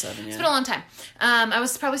was about 7, yeah. It's been a long time. I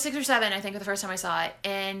was probably 6 or 7, I think, the first time I saw it.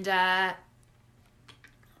 And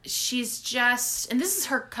she's just... And this is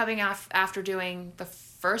her coming off after doing the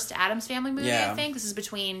first Addams Family movie, I think. This is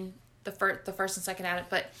between the first and second Addams.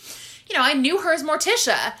 But, I knew her as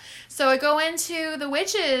Morticia. So I go into The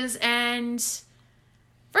Witches, and...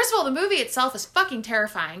 First of all, the movie itself is fucking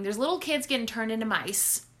terrifying. There's little kids getting turned into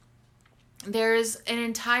mice. There's an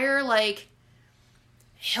entire,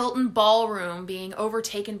 Hilton ballroom being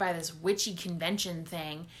overtaken by this witchy convention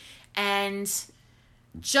thing. And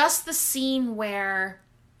just the scene where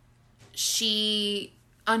she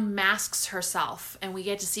unmasks herself and we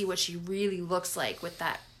get to see what she really looks like with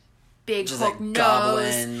that big just hook nose.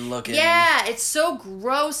 Goblin looking. Yeah, it's so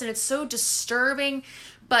gross and it's so disturbing.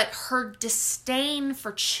 But her disdain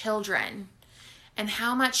for children and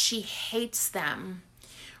how much she hates them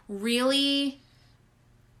really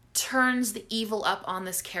turns the evil up on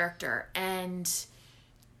this character, and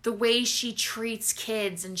the way she treats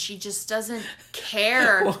kids, and she just doesn't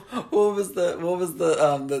care. What was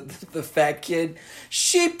the fat kid?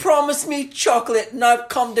 She promised me chocolate, and I've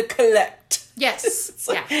come to collect. Yes.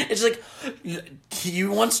 It's like, he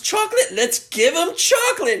wants chocolate. Let's give him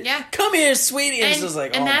chocolate. Yeah. Come here, sweetie. And it's just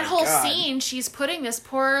like, and that whole God. scene, she's putting this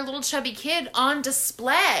poor little chubby kid on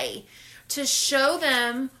display to show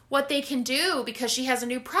them what they can do because she has a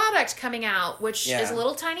new product coming out, which is a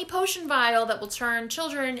little tiny potion vial that will turn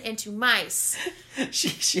children into mice.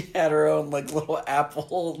 She had her own little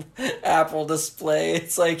Apple display.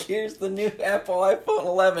 It's like, here's the new Apple iPhone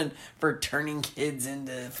 11 for turning kids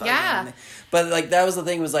into fucking... Yeah. But that was the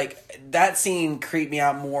thing, was that scene creeped me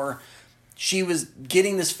out more. She was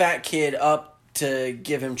getting this fat kid up to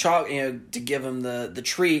give him to give him the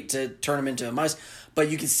treat to turn him into a mice. But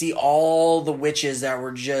you could see all the witches that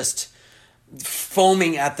were just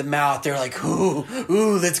foaming at the mouth. They're like, ooh,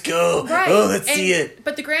 let's go. Right. Oh, let's see it.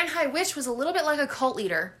 But the Grand High Witch was a little bit like a cult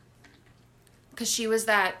leader. Because she was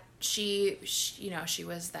that, she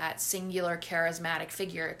was that singular charismatic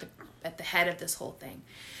figure at the head of this whole thing.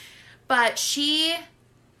 But she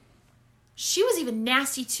was even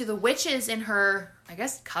nasty to the witches in her, I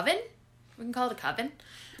guess, coven? We can call it a coven.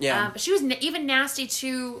 Yeah. But she was even nasty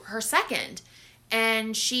to her second.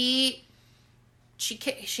 And she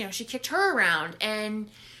kicked her around and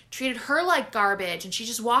treated her like garbage, and she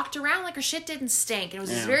just walked around like her shit didn't stink. And it was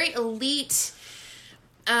this very elite,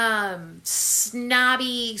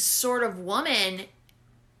 snobby sort of woman,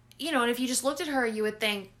 and if you just looked at her, you would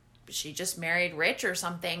think she just married rich or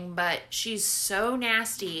something, but she's so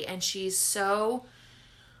nasty and she's so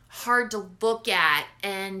hard to look at,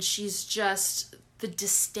 and she's just the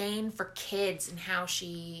disdain for kids and how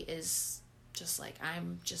she is just like,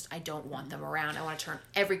 I don't want them around. I want to turn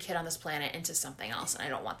every kid on this planet into something else, and I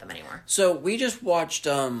don't want them anymore. So we just watched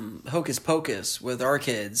Hocus Pocus with our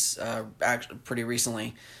kids actually pretty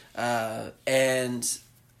recently, and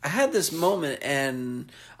I had this moment,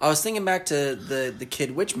 and I was thinking back to the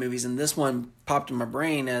Kid Witch movies, and this one popped in my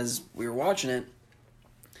brain as we were watching it,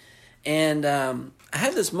 and I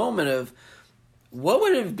had this moment of what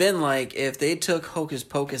would it have been like if they took Hocus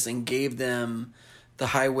Pocus and gave them the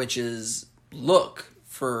High Witches look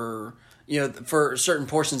for certain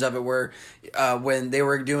portions of it, where when they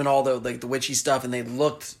were doing all the witchy stuff and they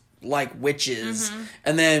looked like witches,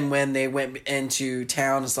 and then when they went into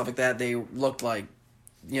town and stuff like that, they looked like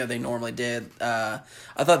they normally did. I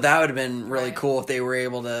thought that would have been really cool if they were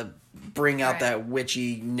able to bring out that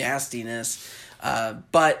witchy nastiness.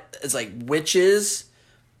 But it's like witches.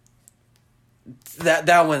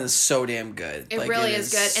 That one is so damn good. It really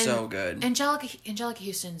is good. So good. Angelica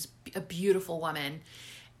Houston's a beautiful woman,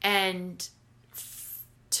 and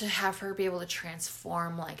to have her be able to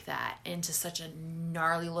transform like that into such a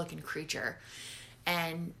gnarly looking creature,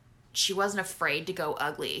 and she wasn't afraid to go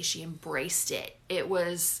ugly. She embraced it. It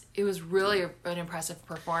was really an impressive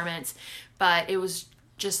performance, but it was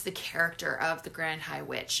just the character of the Grand High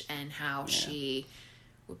Witch and how she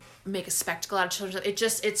would make a spectacle out of children.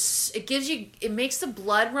 It makes the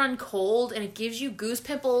blood run cold, and it gives you goose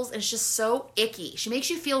pimples, and it's just so icky. She makes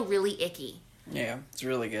you feel really icky. Yeah, it's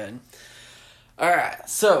really good. All right,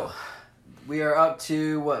 so we are up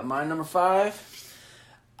to my number 5.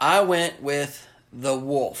 I went with the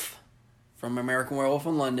Wolf from American Werewolf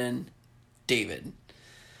in London, David.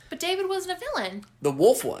 But David wasn't a villain. The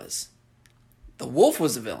Wolf was. The Wolf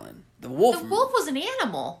was a villain. The Wolf was an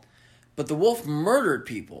animal. But the Wolf murdered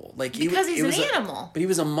people. Because he's an animal. But he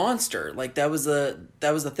was a monster. Like that was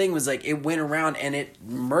the thing, was like it went around and it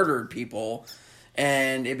murdered people,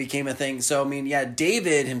 and it became a thing. So I mean, yeah,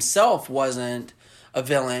 David himself wasn't a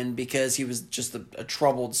villain because he was just a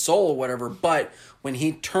troubled soul or whatever. But when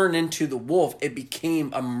he turned into the wolf, it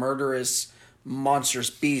became a murderous, monstrous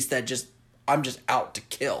beast that I'm just out to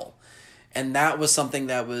kill. And that was something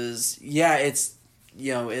that was, it's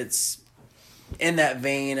in that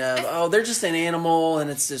vein of, they're just an animal and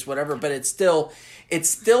it's just whatever. But it's still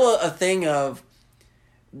a thing of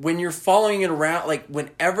when you're following it around, like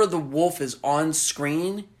whenever the wolf is on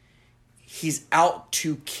screen, he's out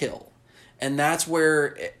to kill. And that's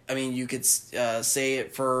where, I mean, you could say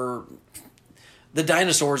it for the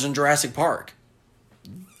dinosaurs in Jurassic Park.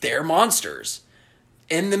 They're monsters.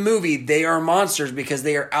 In the movie, they are monsters because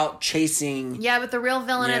they are out chasing... Yeah, but the real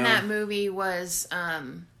villain in that movie was...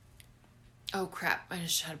 oh, crap. I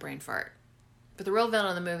just had a brain fart. But the real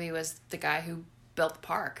villain in the movie was the guy who built the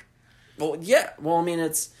park. Well, yeah. Well, I mean,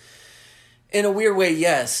 it's... In a weird way,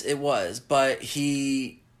 yes, it was. But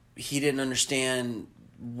he didn't understand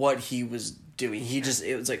what he was doing.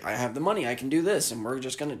 It was like, I have the money, I can do this, and we're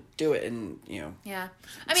just going to do it, and, Yeah.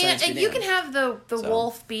 I mean, you can have the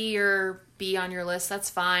wolf be on your list,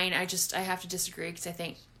 that's fine. I have to disagree, because I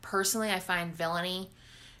think, personally, I find villainy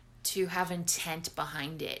to have intent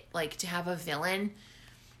behind it. Like, to have a villain,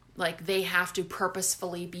 like, they have to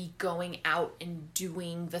purposefully be going out and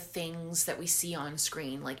doing the things that we see on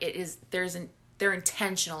screen. Like, they're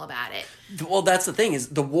intentional about it. Well, that's the thing, is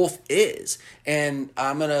the wolf is. And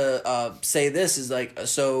I'm going to say this is like,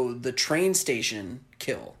 so the train station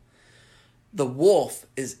kill. The wolf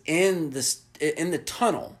is in the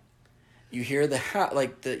tunnel. You hear the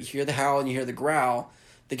howl and you hear the growl.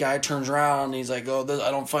 The guy turns around and he's like, I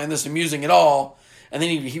don't find this amusing at all. And then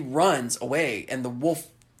he runs away, and the wolf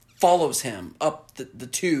follows him up the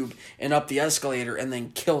tube and up the escalator and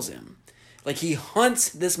then kills him. Like, he hunts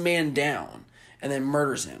this man down and then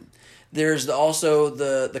murders him. There's also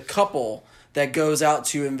the couple that goes out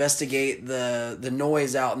to investigate the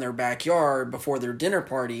noise out in their backyard before their dinner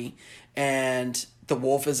party, and the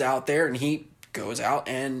wolf is out there, and he goes out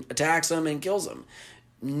and attacks them and kills them.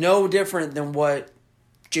 No different than what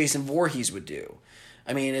Jason Voorhees would do.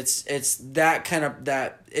 I mean, it's that kind of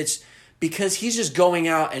that. It's because he's just going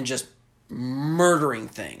out and just murdering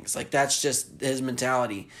things. Like, that's just his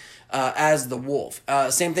mentality. As the wolf.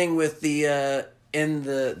 Same thing with the in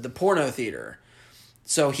the porno theater.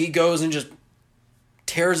 So he goes and just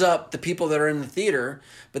tears up the people that are in the theater,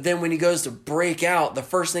 but then when he goes to break out, the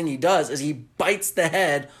first thing he does is he bites the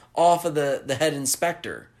head off of the head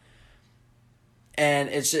inspector. And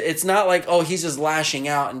it's not like, he's just lashing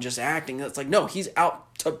out and just acting. It's like, no, he's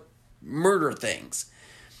out to murder things.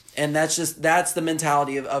 And that's the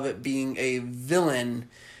mentality of it being a villain.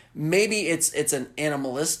 Maybe it's an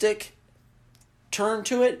animalistic turn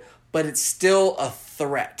to it, but it's still a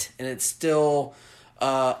threat, and it's still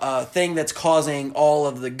a thing that's causing all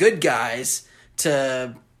of the good guys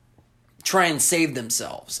to try and save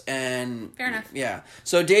themselves. And fair enough. Yeah.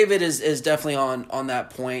 So David is definitely on that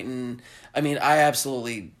point, and I mean,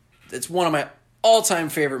 it's one of my all-time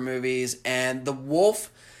favorite movies, and The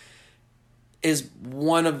Wolf is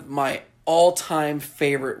one of my all-time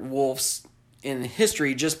favorite wolves in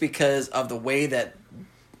history, just because of the way that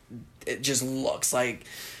it just looks like,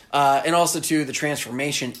 and also too the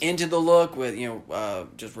transformation into the look with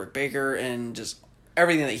just Rick Baker, and just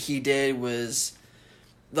everything that he did was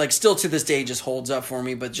like, still to this day just holds up for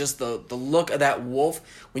me. But just the look of that wolf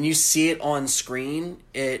when you see it on screen,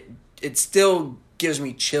 it still gives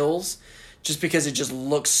me chills just because it just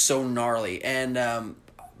looks so gnarly. And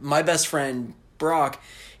my best friend Brock,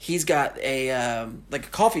 he's got a like a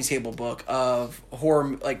coffee table book of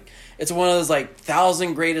horror. Like it's one of those like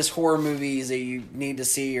 1,000 greatest horror movies that you need to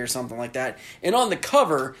see or something like that. And on the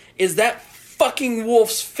cover is that fucking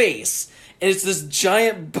wolf's face, and it's this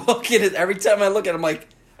giant book. And every time I look at it, I'm like,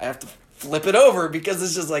 I have to flip it over because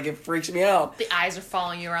it's just like it freaks me out. The eyes are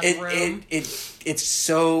following you around the room. It's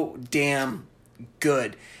so damn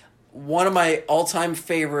good. One of my all-time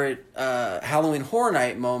favorite Halloween Horror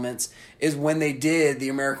Night moments is when they did the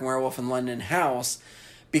American Werewolf in London house,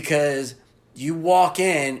 because you walk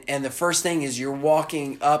in and the first thing is you're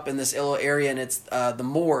walking up in this little area and it's the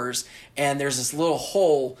moors, and there's this little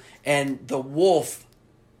hole and the wolf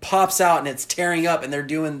pops out and it's tearing up and they're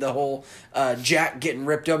doing the whole Jack getting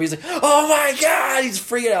ripped up. He's like, oh my God, he's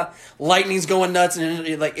freaking out. Lightning's going nuts and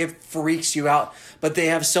it freaks you out. But they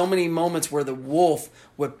have so many moments where the wolf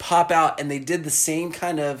would pop out, and they did the same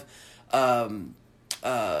kind of, I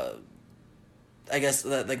guess,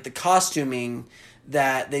 like the costuming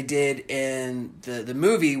that they did in the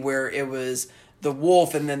movie, where it was the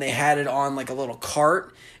wolf and then they had it on like a little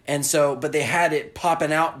cart. And so, but they had it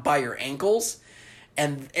popping out by your ankles.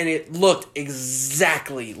 And it looked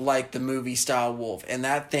exactly like the movie style wolf. And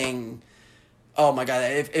that thing, oh my God,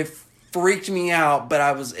 it freaked me out, but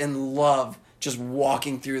I was in love just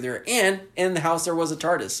walking through there. And in the house there was a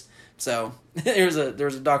TARDIS. So there's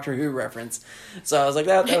a Doctor Who reference. So I was like,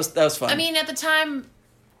 that was fun. I mean, at the time,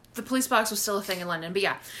 the police box was still a thing in London, but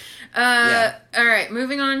yeah. Yeah. All right,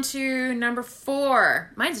 moving on to number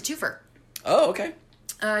 4. Mine's a twofer. Oh, okay.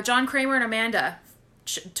 John Kramer and Amanda.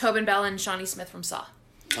 Tobin Bell and Shawnee Smith from Saw.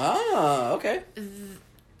 Ah, okay.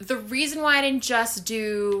 The reason why I didn't just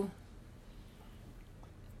do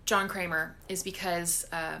John Kramer is because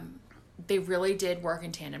they really did work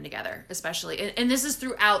in tandem together, especially, and this is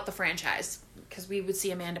throughout the franchise, because we would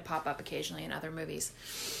see Amanda pop up occasionally in other movies.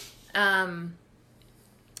 But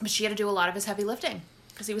she had to do a lot of his heavy lifting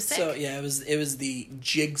because he was sick. So yeah, it was the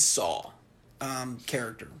Jigsaw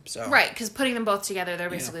character. So right, because putting them both together,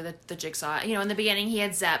 they're basically the Jigsaw. You know, in the beginning he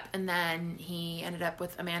had Zepp, and then he ended up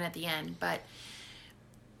with Amanda at the end. But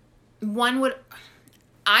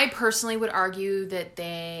I personally would argue that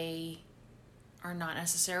they are not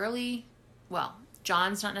necessarily, well,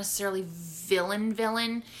 John's not necessarily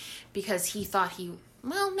villain, because he thought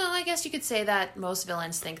well, no, I guess you could say that most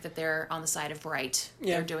villains think that they're on the side of right.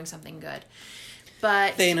 Yeah. They're doing something good.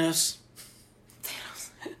 But Thanos.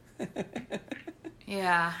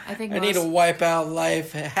 Yeah, I think I need to wipe out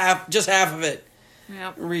life, just half of it.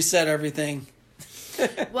 Yep. Reset everything.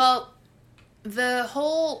 Well, the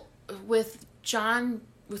whole with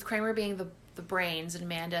Kramer being the brains and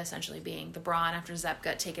Amanda essentially being the brawn after Zepp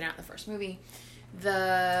got taken out in the first movie,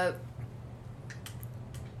 the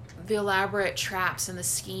elaborate traps and the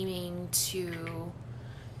scheming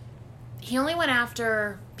he only went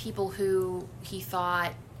after people who he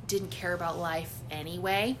thought didn't care about life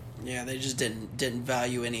anyway. Yeah, they just didn't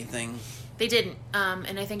value anything. They didn't.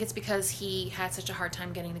 And I think it's because he had such a hard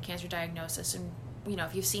time getting the cancer diagnosis. And, you know,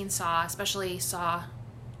 if you've seen Saw, especially Saw,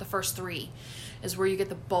 the first 3, is where you get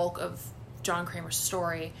the bulk of John Kramer's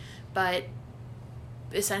story. But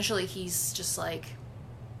essentially he's just like,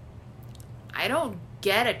 I don't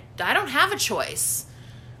get it. I don't have a choice.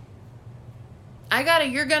 I got a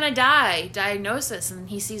you're gonna die diagnosis, and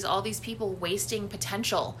he sees all these people wasting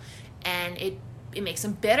potential, and it makes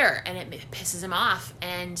him bitter, and it pisses him off.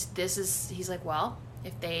 And he's like, well,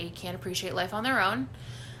 if they can't appreciate life on their own,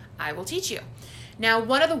 I will teach you. Now,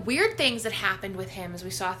 one of the weird things that happened with him, as we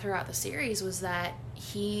saw throughout the series, was that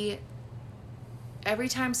every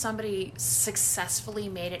time somebody successfully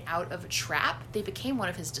made it out of a trap, they became one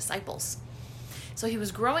of his disciples. So he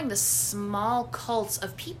was growing this small cults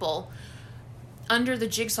of people under the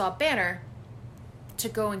Jigsaw banner to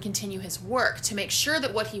go and continue his work, to make sure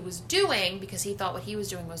that what he was doing, because he thought what he was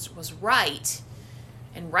doing was right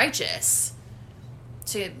and righteous,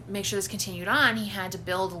 to make sure this continued on, he had to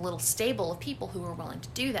build a little stable of people who were willing to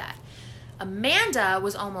do that. Amanda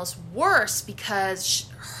was almost worse, because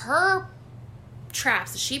her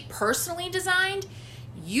traps that she personally designed,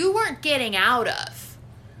 you weren't getting out of.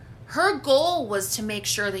 Her goal was to make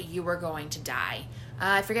sure that you were going to die.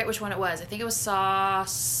 I forget which one it was. I think it was Saw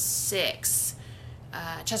 6.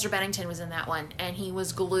 Chester Bennington was in that one, and he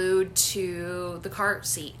was glued to the car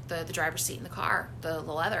seat, the driver's seat in the car, the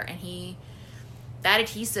leather, and that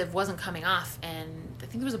adhesive wasn't coming off, and I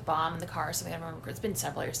think there was a bomb in the car or something. I don't remember. It's been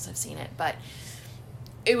several years since I've seen it, but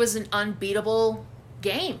it was an unbeatable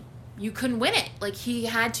game. You couldn't win it. Like, he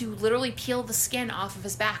had to literally peel the skin off of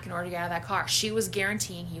his back in order to get out of that car. She was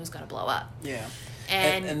guaranteeing he was going to blow up. Yeah.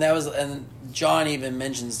 And that was, and John even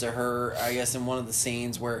mentions to her, I guess, in one of the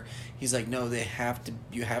scenes where he's like, no,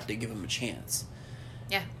 you have to give him a chance.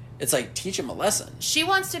 Yeah. It's like, teach him a lesson. She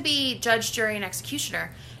wants to be judge, jury, and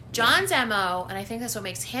executioner. John's MO, and I think that's what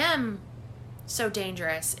makes him so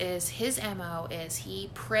dangerous, is his MO is he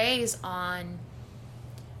preys on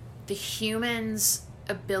the human's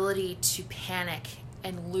ability to panic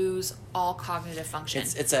and lose all cognitive function.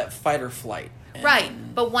 It's that fight or flight. Right.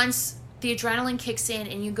 But once the adrenaline kicks in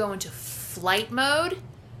and you go into flight mode,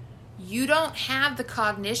 you don't have the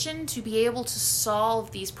cognition to be able to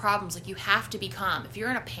solve these problems. Like, you have to be calm. If you're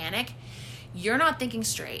in a panic, you're not thinking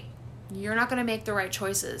straight. You're not going to make the right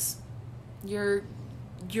choices. You're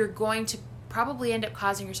going to probably end up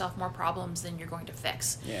causing yourself more problems than you're going to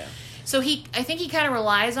fix. Yeah. So I think he kind of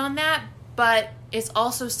relies on that, but it's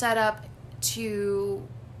also set up to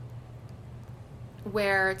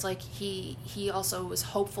where it's like he also is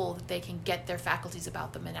hopeful that they can get their faculties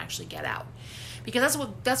about them and actually get out, because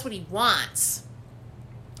that's what he wants,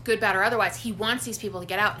 good, bad, or otherwise. He wants these people to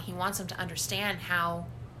get out, and he wants them to understand how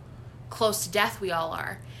close to death we all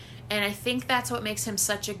are. And I think that's what makes him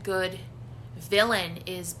such a good villain,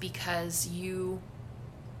 is because you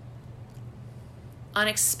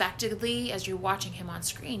unexpectedly, as you're watching him on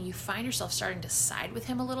screen, you find yourself starting to side with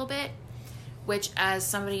him a little bit, which, as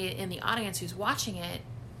somebody in the audience who's watching it,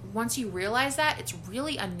 once you realize that, it's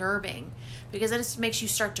really unnerving, because it just makes you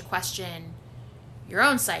start to question your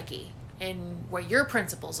own psyche and what your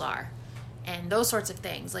principles are and those sorts of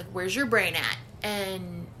things. Like, where's your brain at?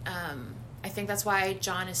 And I think that's why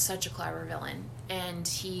John is such a clever villain, and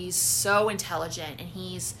he's so intelligent, and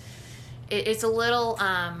it's a little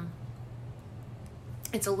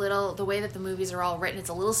the way that the movies are all written, it's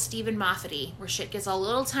a little Stephen Moffat-y, where shit gets a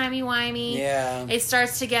little timey-wimey. Yeah. It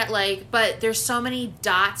starts to get but there's so many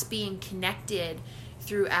dots being connected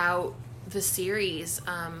throughout the series,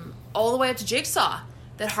 all the way up to Jigsaw,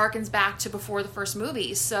 that harkens back to before the first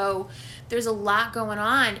movie. So there's a lot going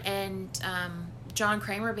on, and John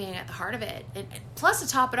Kramer being at the heart of it. And plus, to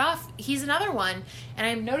top it off, he's another one, and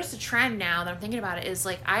I've noticed a trend now that I'm thinking about it, is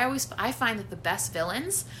like, I find that the best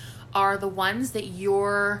villains are the ones that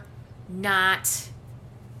you're not,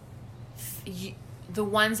 the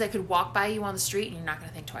ones that could walk by you on the street and you're not going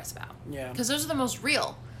to think twice about. Yeah. Because those are the most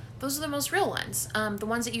real. Those are the most real ones. The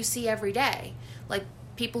ones that you see every day. Like,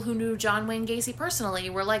 people who knew John Wayne Gacy personally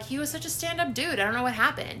were like, he was such a stand-up dude, I don't know what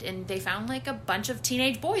happened. And they found, like, a bunch of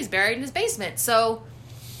teenage boys buried in his basement. So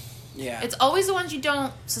yeah, it's always the ones you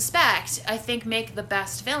don't suspect, I think, make the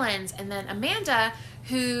best villains. And then Amanda,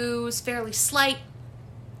 who's fairly slight,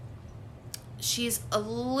 she's a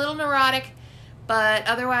little neurotic, but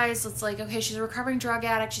otherwise it's like, okay, she's a recovering drug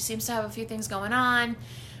addict. She seems to have a few things going on.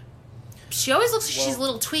 She always looks like she's a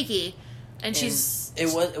little tweaky, and she's...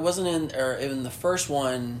 It wasn't in the first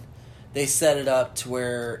one, they set it up to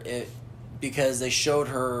where because they showed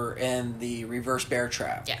her in the reverse bear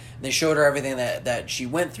trap. Yeah. They showed her everything that she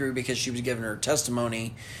went through because she was giving her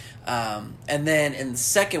testimony. And then in the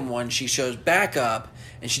second one, she shows back up,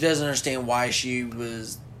 and she doesn't understand why she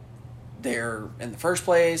was there in the first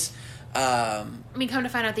place. Come to find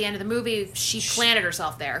out at the end of the movie, she planted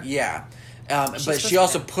herself there. Yeah. But she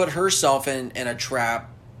also put herself in a trap,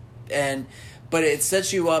 but it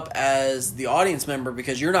sets you up as the audience member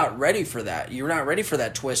because you're not ready for that. You're not ready for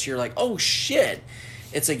that twist. You're like, oh shit.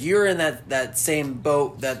 It's like you're in that same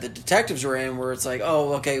boat that the detectives were in, where it's like,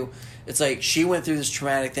 oh, okay. It's like she went through this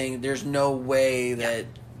traumatic thing. There's no way that,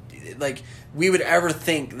 like, we would ever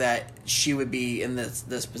think that she would be in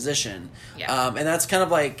this position. Yeah. And that's kind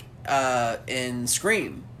of like in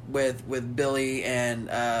Scream with Billy and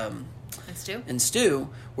Stu,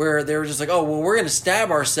 where they were just like, oh, well, we're going to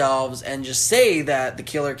stab ourselves and just say that the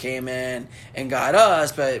killer came in and got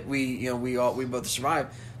us, but we both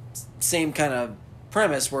survived. Same kind of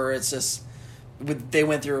premise, where it's just they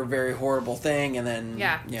went through a very horrible thing, and then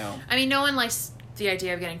I mean, no one likes the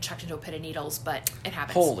idea of getting chucked into a pit of needles, but it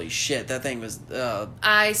happens. Holy shit, that thing was...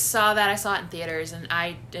 I saw it in theaters, and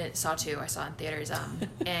I saw it in theaters,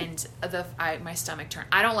 and my stomach turned.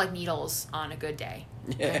 I don't like needles on a good day.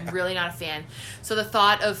 Yeah. I'm really not a fan. So the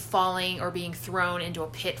thought of falling or being thrown into a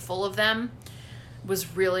pit full of them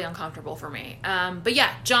was really uncomfortable for me. But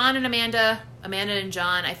yeah, John and Amanda and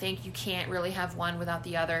John, I think you can't really have one without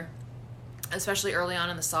the other, especially early on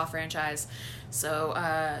in the Saw franchise. So,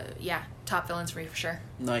 yeah, top villains for me for sure.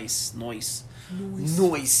 Nice.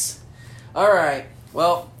 All right.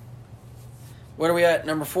 Well, what are we at?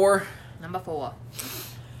 Number 4? Number 4.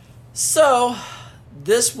 So,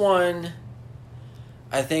 this one,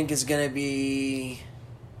 I think, is going to be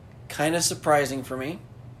kind of surprising for me.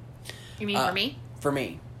 You mean for me? For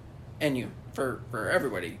me. And you. for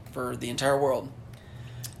everybody, for the entire world.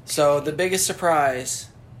 So the biggest surprise,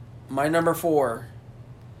 my number 4,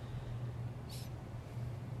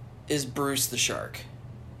 is Bruce the Shark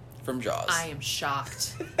from Jaws. I am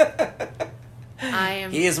shocked.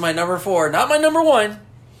 He is my number 4, not my number 1.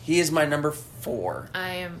 He is my number 4.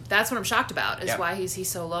 That's what I'm shocked about, is why he's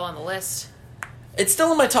so low on the list. It's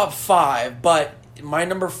still in my top 5, but my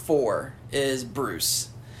number 4 is Bruce.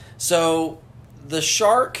 So, the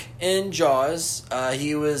shark in Jaws,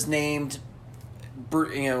 he was named,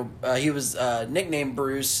 he was nicknamed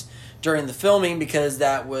Bruce during the filming because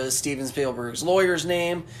that was Steven Spielberg's lawyer's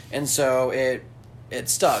name, and so it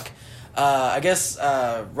stuck. I guess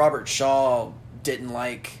Robert Shaw didn't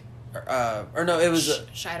like, or no, it was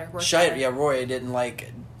Scheider. Yeah, Roy didn't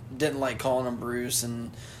like calling him Bruce,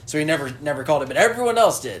 and so he never called it, but everyone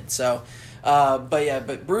else did. So,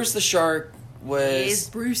 but Bruce the Shark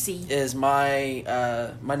is my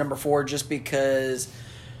my number 4, just because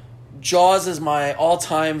Jaws is my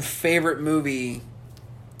all-time favorite movie.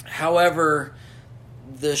 However,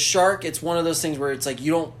 the shark, it's one of those things where it's like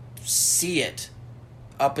you don't see it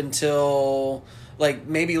up until like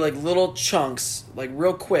maybe like little chunks, like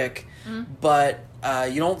real quick, but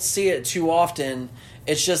you don't see it too often.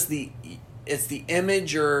 It's just the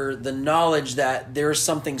image or the knowledge that there's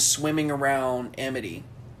something swimming around Amity.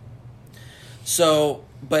 So,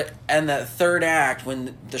 but in that third act,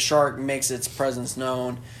 when the shark makes its presence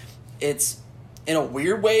known, it's in a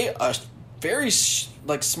weird way a very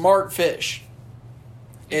smart fish.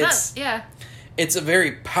 It's a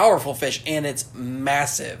very powerful fish, and it's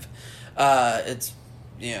massive. It's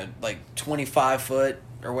like 25 foot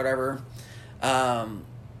or whatever.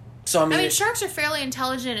 So I mean, sharks are fairly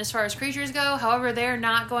intelligent as far as creatures go. However, they're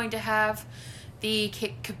not going to have the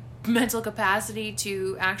mental capacity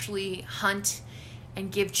to actually hunt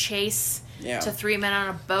and give chase to 3 men on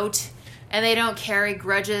a boat. And they don't carry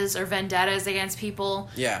grudges or vendettas against people.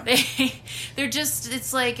 Yeah. They're just,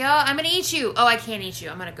 it's like, oh, I'm going to eat you. Oh, I can't eat you.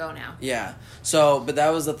 I'm going to go now. Yeah. So, but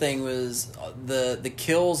that was the thing, was the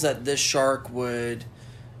kills that this shark would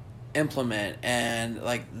implement. And,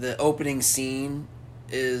 like, the opening scene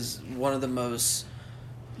is one of the most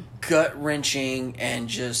gut-wrenching and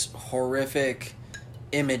just horrific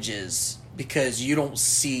images, because you don't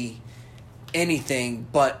see anything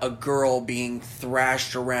but a girl being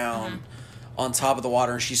thrashed around on top of the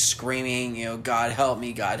water, and she's screaming, God help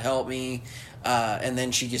me, God help me, and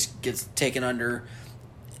then she just gets taken under.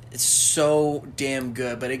 It's so damn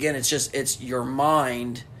good, but again, it's your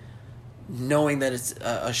mind knowing that it's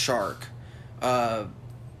a shark.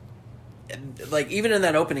 Like, even in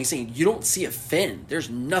that opening scene, you don't see a fin. There's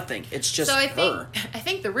nothing. It's just her. I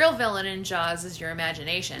think the real villain in Jaws is your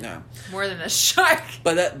imagination. No. More than the shark.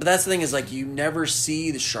 But that's the thing, is, like, you never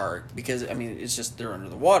see the shark because, I mean, it's just they're under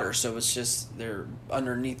the water, so it's just they're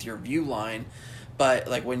underneath your view line. But,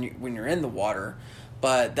 like, when you're in the water.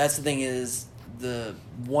 But that's the thing, is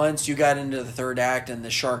once you got into the third act and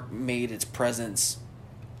the shark made its presence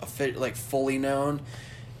fully known,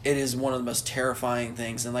 it is one of the most terrifying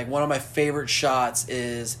things. And, like, one of my favorite shots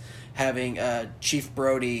is having Chief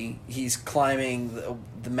Brody. He's climbing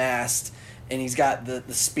the mast, and he's got the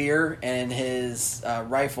spear and his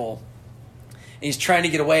rifle, and he's trying to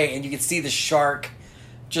get away, and you can see the shark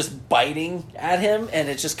just biting at him, and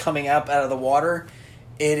it's just coming up out of the water.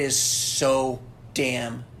 It is so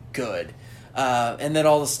damn good. And then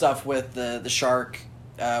all the stuff with the shark,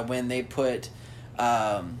 when they put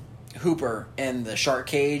Hooper in the shark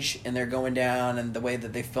cage and they're going down, and the way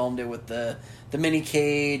that they filmed it with the mini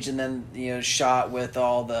cage, and then shot with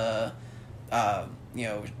all the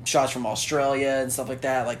shots from Australia and stuff like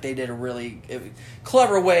that. Like, they did a really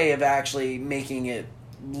clever way of actually making it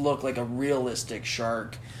look like a realistic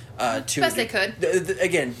shark. Best they could.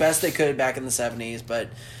 Again, best they could back in the 70s. But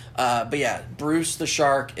yeah, Bruce the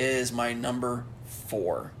Shark is my number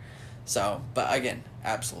 4. So, but again,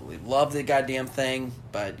 absolutely love the goddamn thing.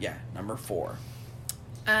 But yeah, number 4.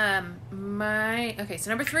 So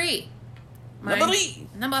number 3.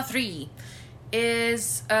 Number 3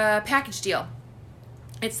 is a package deal.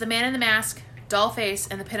 It's the man in the mask, Dollface,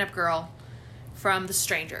 and the pinup girl from The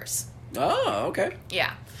Strangers. Oh, okay.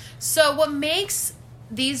 Yeah. So what makes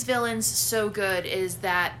these villains so good is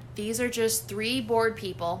that these are just 3 bored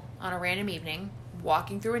people on a random evening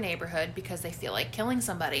walking through a neighborhood because they feel like killing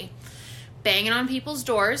somebody, banging on people's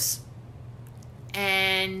doors,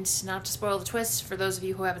 and not to spoil the twist for those of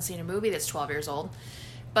you who haven't seen a movie that's 12 years old,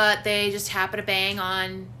 but they just happen to bang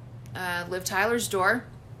on Liv Tyler's door.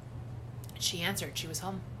 She answered. She was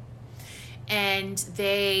home. And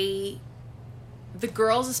they the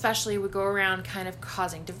girls especially would go around kind of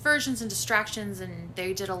causing diversions and distractions, and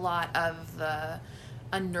they did a lot of the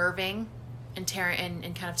unnerving and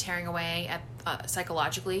and kind of tearing away at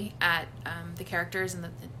psychologically at the characters. And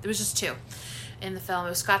there was just two in the film. It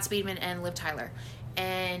was Scott Speedman and Liv Tyler.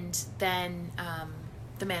 And then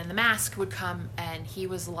the Man in the Mask would come, and he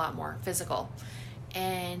was a lot more physical.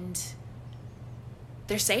 And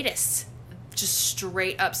they're sadists, just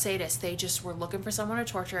straight up sadists. They just were looking for someone to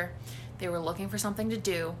torture. They were looking for something to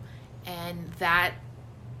do. And that,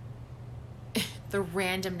 the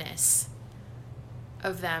randomness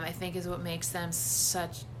of them, I think, is what makes them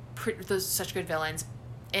such good villains.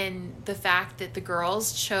 And the fact that the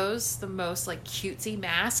girls chose the most like cutesy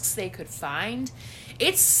masks they could find,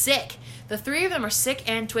 it's sick. The three of them are sick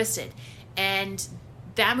and twisted, and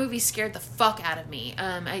that movie scared the fuck out of me.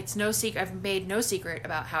 It's no secret. I've made no secret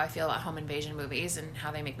about how I feel about home invasion movies and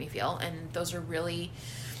how they make me feel, and those are really,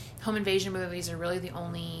 home invasion movies are really the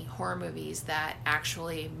only horror movies that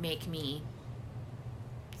actually make me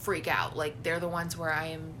freak out. Like, they're the ones where I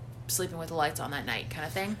am sleeping with the lights on that night kind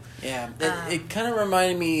of thing. Yeah, it kind of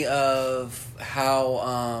reminded me of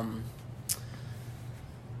how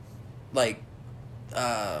like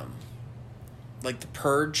The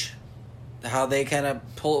Purge, how they kind of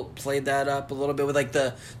played that up a little bit with like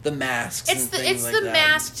the masks. It's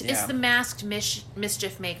the masked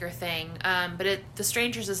mischief maker thing. But the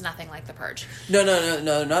Strangers is nothing like The Purge.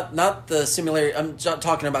 No, not the similarity. I'm not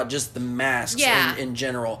talking about just the masks in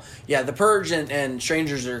general. Yeah, The Purge and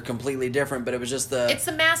Strangers are completely different, but it was just it's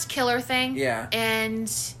the masked killer thing. Yeah.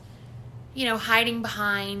 And, hiding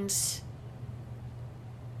behind...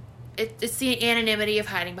 It's the anonymity of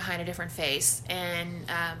hiding behind a different face. And,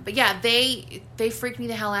 but yeah, they freaked me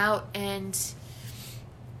the hell out. And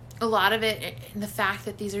a lot of it, and the fact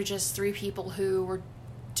that these are just three people who were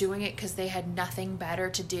doing it because they had nothing better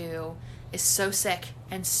to do, is so sick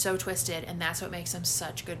and so twisted. And that's what makes them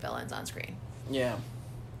such good villains on screen. Yeah.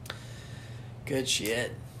 Good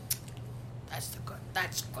shit. That's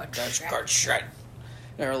good shit.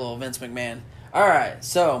 They're a little Vince McMahon. All right,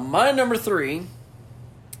 so my number 3...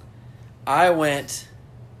 I went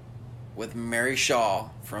with Mary Shaw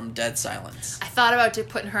from Dead Silence. I thought about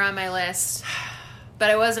putting her on my list,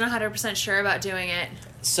 but I wasn't 100% sure about doing it.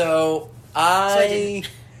 So I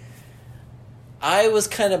was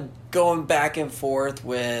kind of going back and forth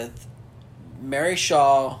with Mary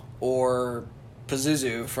Shaw or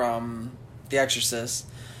Pazuzu from The Exorcist,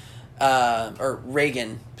 or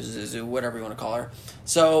Regan Pazuzu, whatever you want to call her.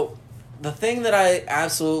 So the thing that I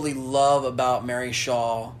absolutely love about Mary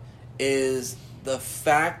Shaw is the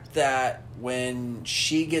fact that when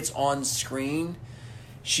she gets on screen,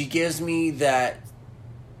 she gives me that...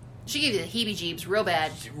 She gives you the heebie-jeebs real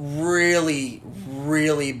bad. Really,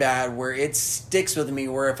 really bad, where it sticks with me,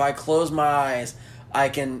 where if I close my eyes, I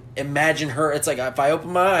can imagine her. It's like if I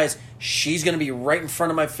open my eyes, she's going to be right in front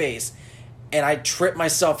of my face. And I trip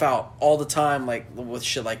myself out all the time, like, with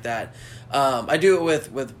shit like that. I do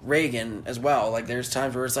it with Reagan as well. Like, there's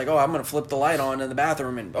times where it's like, oh, I'm going to flip the light on in the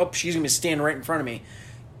bathroom, and, oh, she's going to be standing right in front of me.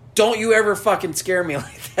 Don't you ever fucking scare me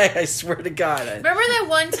like that, I swear to God. Remember that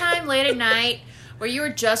one time late at night where you were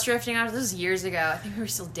just drifting off? This was years ago. I think we were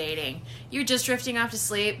still dating. You were just drifting off to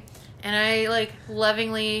sleep, and I, like,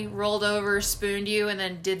 lovingly rolled over, spooned you, and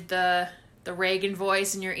then did the Reagan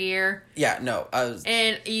voice in your ear. Yeah, no, I was...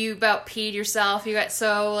 And you about peed yourself. You got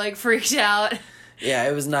so, like, freaked out. Yeah,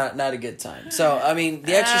 it was not a good time. So, I mean,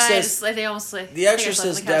 The Exorcist... The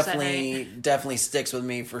Exorcist definitely sticks with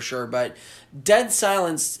me for sure. But Dead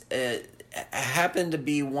Silence happened to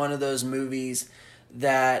be one of those movies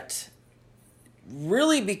that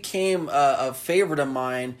really became a favorite of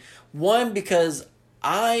mine. One, because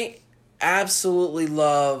I absolutely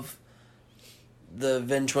love the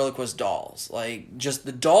ventriloquist dolls. Like, just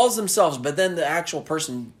the dolls themselves, but then the actual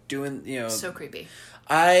person doing, So creepy.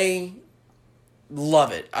 I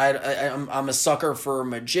love it. I'm a sucker for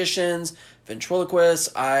magicians,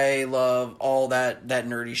 ventriloquists. I love all that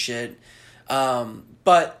nerdy shit.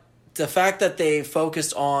 But the fact that they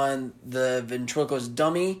focused on the ventriloquist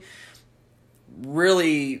dummy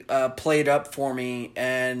really played up for me,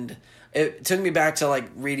 and it took me back to like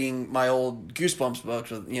reading my old Goosebumps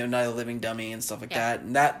books with Night of the Living Dummy and stuff like that,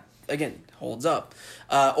 and that again holds up.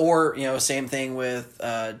 Or same thing with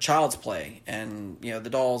Child's Play and the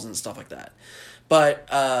dolls and stuff like that.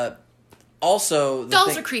 But also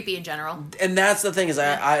dolls are creepy in general, and that's the thing is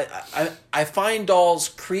I find dolls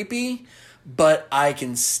creepy, but I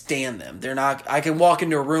can stand them. They're not. I can walk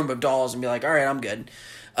into a room of dolls and be like, all right, I'm good.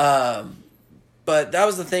 But that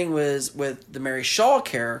was the thing was with the Mary Shaw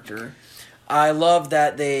character. I love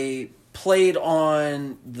that they played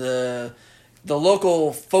on the the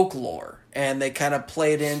local folklore, and they kind of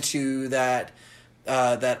played into that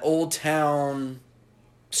old town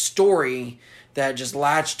story that just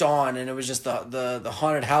latched on, and it was just the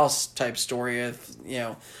haunted house type story of, you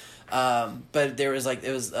know. But there was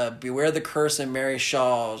it was Beware the Curse and Mary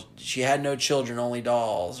Shaw. She had no children, only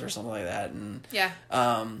dolls, or something like that. And yeah.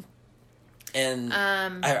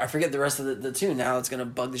 I forget the rest of the tune now. It's gonna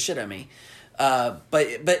bug the shit out of me.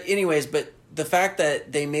 But anyways, but the fact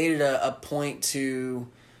that they made it a point to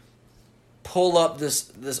pull up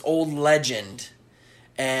this old legend,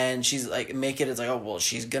 and she's like, make it, it's like, oh well,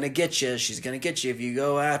 she's gonna get you if you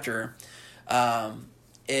go after her.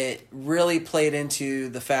 It really played into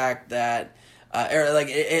the fact that,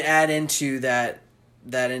 it added into that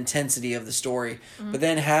intensity of the story. Mm-hmm. But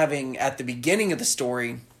then having at the beginning of the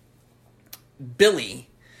story, Billy,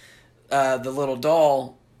 the little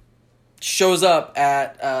doll, shows up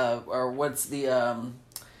at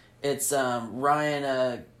it's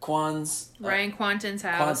Ryan Kwanten's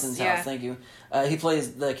house. House. Thank you. He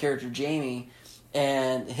plays the character Jamie,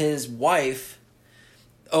 and his wife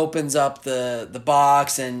opens up the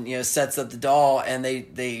box and, you know, sets up the doll, and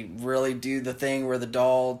they really do the thing where the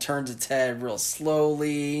doll turns its head real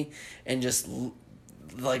slowly and just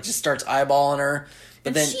starts eyeballing her.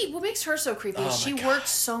 But then what makes her so creepy is she worked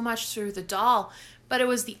so much through the doll, but it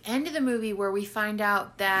was the end of the movie where we find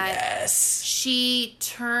out that she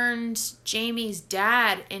turned Jamie's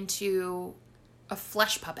dad into a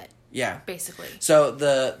flesh puppet. Yeah, basically. So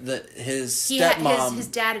his stepmom, his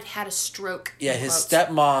dad had a stroke. Yeah, his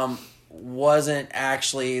stepmom wasn't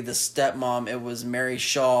actually the stepmom. It was Mary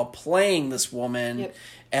Shaw playing this woman. Yep.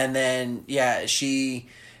 And then she,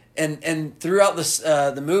 and throughout this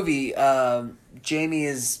the movie, Jamie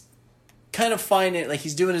is kind of finding, like,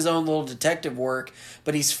 he's doing his own little detective work,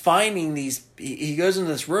 but he's finding these. He goes into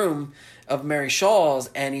this room of Mary Shaw's,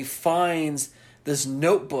 and he finds this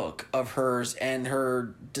notebook of hers and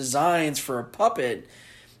her designs for a puppet,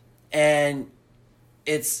 and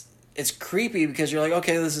it's creepy because you're like,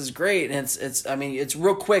 okay, this is great, and it's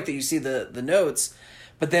real quick that you see the notes,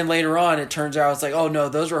 but then later on it turns out it's like, oh no,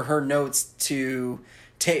 those were her notes to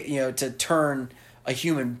turn a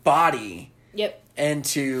human body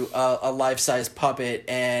into a life-size puppet,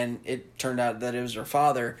 and it turned out that it was her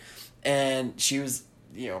father, and she was,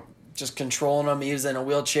 just controlling him. He was in a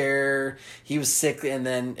wheelchair. He was sick, and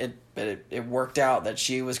then it worked out that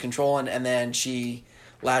she was controlling, and then she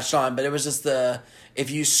latched on. But it was just if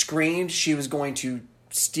you screamed, she was going to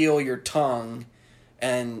steal your tongue,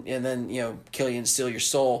 and then kill you and steal your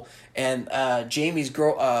soul. And Jamie's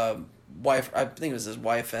wife, I think it was his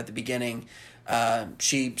wife at the beginning.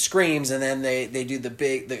 She screams, and then they do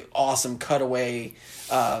the awesome cutaway.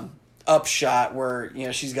 Upshot where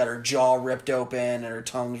she's got her jaw ripped open and her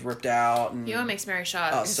tongue's ripped out, and what makes Mary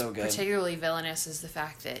Shaw so good, particularly villainous is the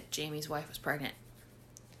fact that Jamie's wife was pregnant.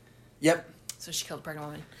 Yep. So she killed a pregnant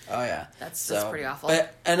woman. Oh yeah, that's pretty awful.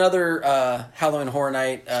 But another Halloween Horror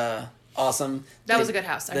Night, awesome. That was a good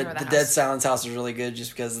house. I remember that the Dead Silence house was really good just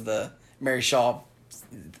because of the Mary Shaw.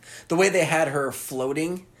 The way they had her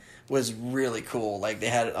floating was really cool. Like they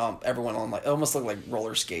had everyone on it almost looked like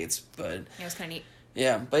roller skates, but it was kind of neat.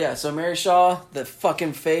 Yeah, but so Mary Shaw, the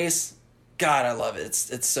fucking face, God, I love it.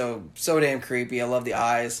 It's so damn creepy. I love the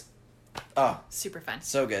eyes. Oh, super fun.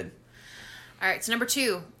 So good. All right, so number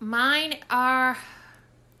 2. Mine are,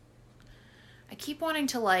 I keep wanting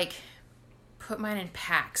to put mine in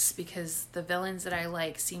packs because the villains that I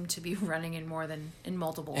like seem to be running in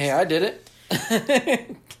multiples. Hey, I did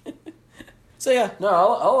it. So yeah, no,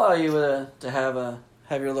 I'll allow you to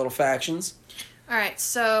have your little factions. All right,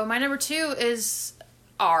 so my number 2 is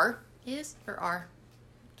R. It's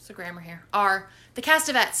the grammar here. R. The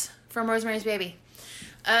Castavets from Rosemary's Baby.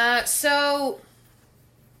 So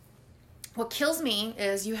what kills me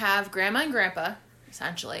is you have Grandma and Grandpa,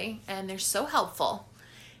 essentially, and they're so helpful.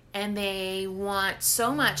 And they want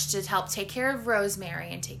so much to help take care of Rosemary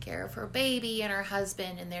and take care of her baby and her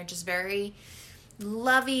husband. And they're just very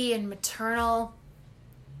lovey and maternal.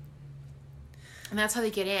 And that's how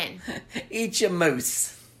they get in. Eat your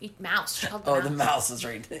mouse. Eat mouse. The mouse is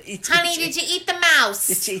right. Honey, did you eat the mouse?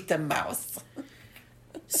 Did you eat the mouse?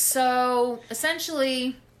 So,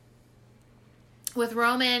 essentially, with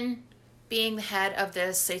Roman being the head of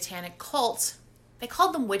this satanic cult, they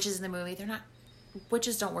called them witches in the movie. They're not...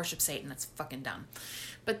 Witches don't worship Satan. That's fucking dumb.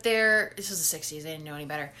 But this was the 60s. They didn't know any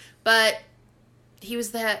better. But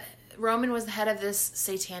Roman was the head of this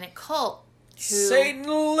satanic cult. Satan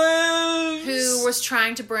lives! Who was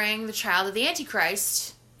trying to bring the child of the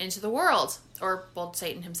Antichrist into the world. Or,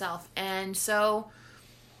 Satan himself. And so,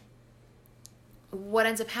 what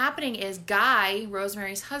ends up happening is Guy,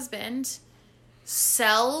 Rosemary's husband,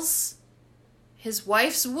 sells his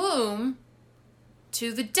wife's womb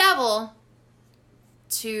to the devil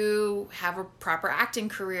to have a proper acting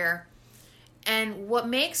career. And what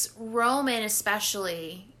makes Roman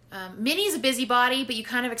especially... Minnie's a busybody, but you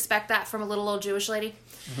kind of expect that from a little old Jewish lady.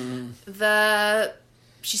 Mm-hmm.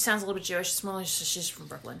 She sounds a little bit Jewish. It's more like she's from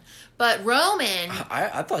Brooklyn. But Roman...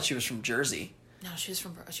 I thought she was from Jersey. No, she was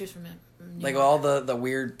from New like York. all the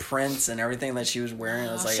weird prints and everything that she was wearing.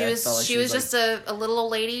 I was like, she was just a little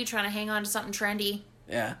old lady trying to hang on to something trendy.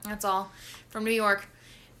 Yeah. That's all. From New York.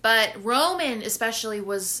 But Roman especially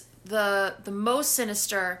was the most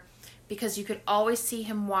sinister because you could always see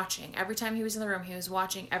him watching. Every time he was in the room, he was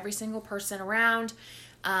watching every single person around.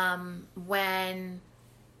 When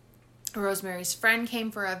Rosemary's friend came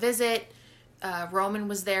for a visit, Roman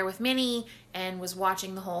was there with Minnie and was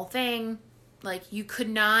watching the whole thing. Like,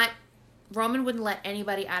 Roman wouldn't let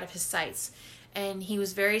anybody out of his sights. And he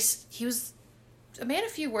was a man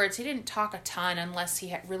of few words. He didn't talk a ton unless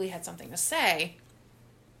he really had something to say.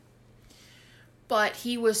 But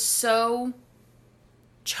he was so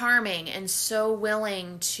charming and so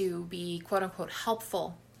willing to be quote-unquote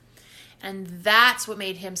helpful. And that's what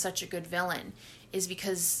made him such a good villain, is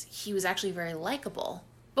because he was actually very likable.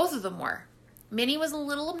 Both of them were. Minnie was a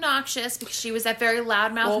little obnoxious because she was that very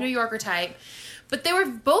loudmouth New Yorker type. But they were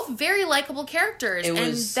both very likable characters.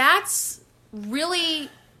 And that's really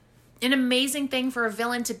an amazing thing for a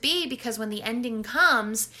villain to be, because when the ending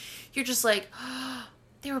comes, you're just like, oh,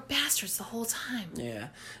 they were bastards the whole time. Yeah.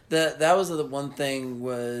 That was the one thing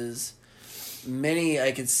was... Minnie,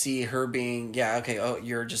 I could see her being,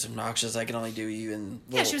 you're just obnoxious. I can only do you in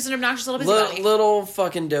she was an obnoxious little busybody. Little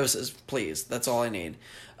fucking doses, please. That's all I need.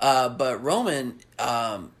 But Roman,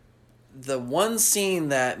 the one scene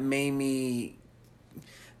that kind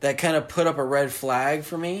of put up a red flag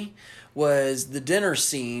for me was the dinner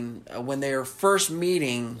scene when they were first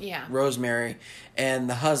meeting Rosemary and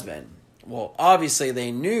the husband. Well, obviously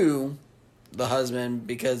they knew the husband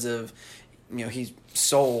because of, he's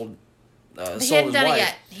sold... But he hadn't done it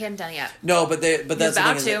yet. He hadn't done it yet. No, but that's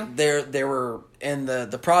the thing. They were in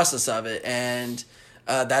the process of it, and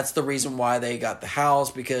that's the reason why they got the house,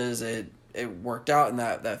 because it worked out in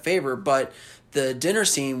that favor. But the dinner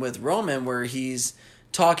scene with Roman, where he's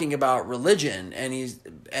talking about religion,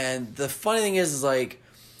 and the funny thing is like,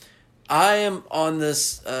 I am on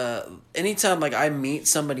this. Anytime like I meet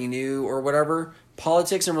somebody new or whatever,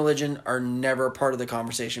 politics and religion are never a part of the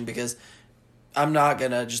conversation, because I'm not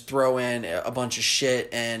going to just throw in a bunch of shit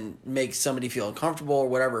and make somebody feel uncomfortable or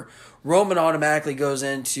whatever. Roman automatically goes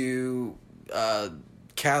into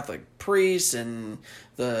Catholic priests and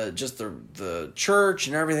the church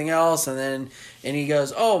and everything else. And he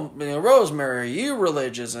goes, oh, Rosemary, you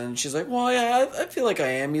religious? And she's like, well, yeah, I feel like I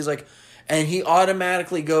am. He's like, and he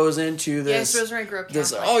automatically goes into this. Yes, Rosemary grew up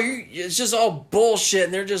Catholic. It's just all bullshit.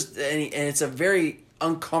 And they're just, and it's a very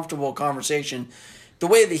uncomfortable conversation. The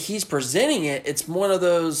way that he's presenting it, it's one of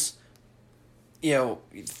those,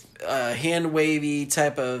 hand wavy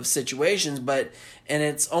type of situations, and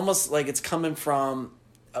it's almost like it's coming from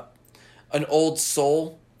an old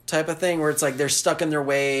soul type of thing, where it's like they're stuck in their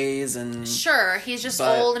ways and... Sure, he's just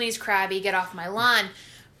old and he's crabby, get off my lawn.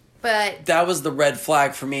 But... That was the red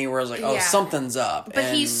flag for me, where I was like, something's up. But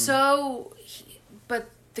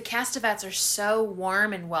the Castevets are so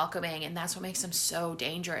warm and welcoming, and that's what makes them so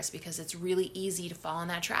dangerous, because it's really easy to fall in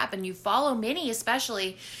that trap. And you follow Minnie,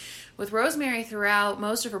 especially with Rosemary, throughout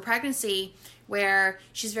most of her pregnancy, where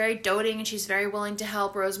she's very doting and she's very willing to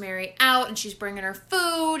help Rosemary out, and she's bringing her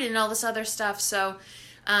food and all this other stuff. So,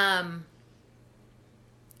 I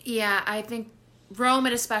think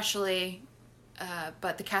Roman especially,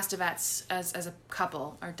 but the Castevets as a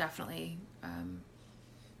couple are definitely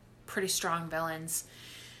pretty strong villains.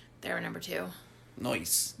 They were number 2.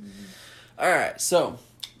 Nice. Mm-hmm. All right, so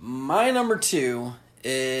my number 2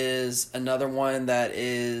 is another one that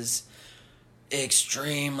is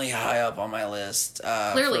extremely high up on my list.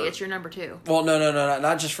 Clearly, it's your number 2. Well, no,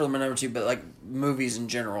 not just for my number 2, but like movies in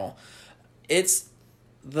general. It's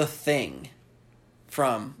The Thing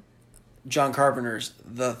from John Carpenter's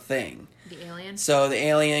The Thing. The alien? So the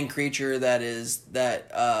alien creature that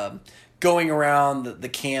going around the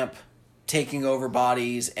camp, taking over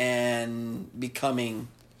bodies and becoming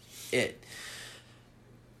it.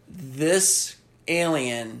 This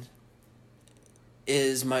alien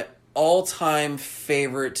is my all-time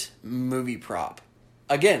favorite movie prop.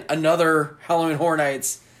 Again, another Halloween Horror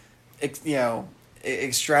Nights,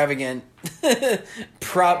 extravagant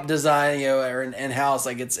prop design, or in house.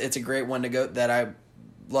 Like it's a great one to go that I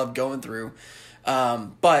love going through.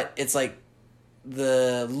 But it's like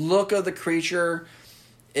the look of the creature.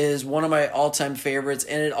 is one of my all-time favorites,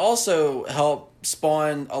 and it also helped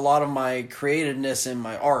spawn a lot of my creativeness in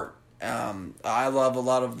my art. I love a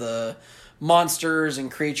lot of the monsters and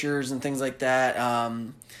creatures and things like that.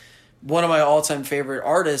 One of my all-time favorite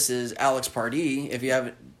artists is Alex Pardee. If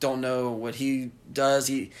you don't know what he does,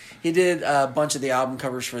 he did a bunch of the album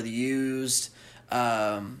covers for The Used.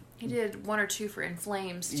 He did 1 or 2 for In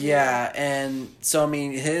Flames, too. Yeah, and so, I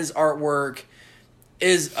mean, his artwork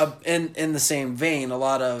is in the same vein. A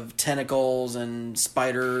lot of tentacles and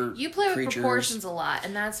spider You play with creatures. proportions a lot,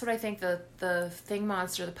 and that's what I think the Thing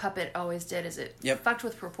Monster, the puppet, always did, is it fucked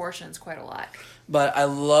with proportions quite a lot. But I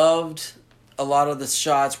loved a lot of the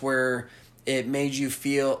shots where it made you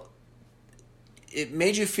feel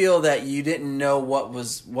that you didn't know what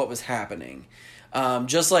was happening.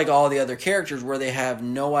 Just like all the other characters, where they have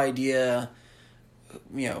no idea,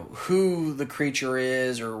 who the creature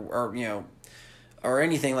is, or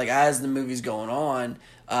anything. Like, as the movie's going on,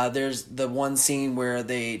 there's the one scene where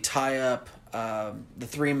they tie up the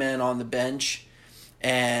 3 men on the bench,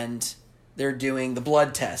 and they're doing the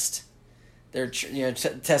blood test. They're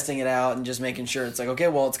testing it out and just making sure it's like, okay,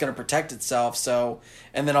 well, it's going to protect itself. So,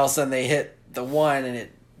 and then all of a sudden they hit the one and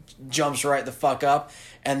it jumps right the fuck up,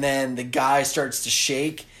 and then the guy starts to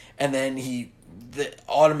shake, and then he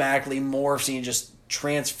automatically morphs and he just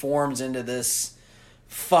transforms into this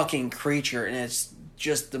fucking creature, and it's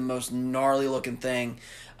just the most gnarly looking thing.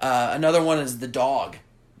 Another one is the dog.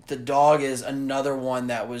 The dog is another one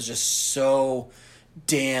that was just so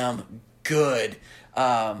damn good.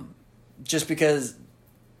 Just because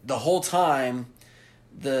the whole time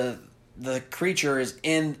the creature is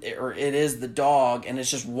it is the dog, and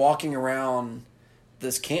it's just walking around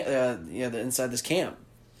this camp, inside this camp.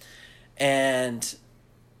 And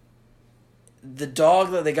the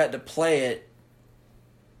dog that they got to play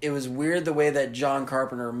it was weird the way that John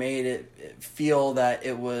Carpenter made it feel that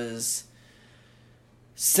it was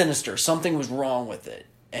sinister. Something was wrong with it,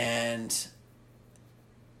 and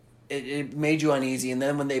it made you uneasy. And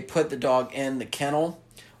then when they put the dog in the kennel,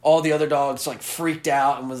 all the other dogs like freaked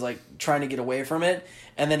out and was like trying to get away from it.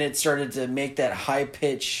 And then it started to make that high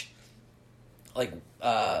pitch, like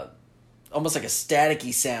almost like a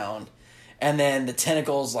staticky sound. And then the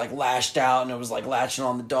tentacles like lashed out, and it was like latching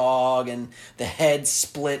on the dog, and the head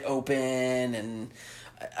split open. And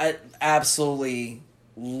I absolutely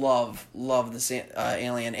love this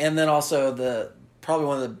alien. And then also probably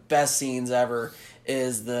one of the best scenes ever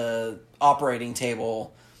is the operating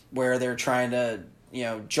table where they're trying to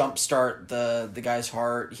jumpstart the guy's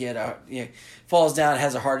heart. He falls down,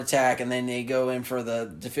 has a heart attack, and then they go in for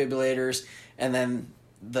the defibrillators, and then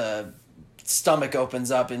the stomach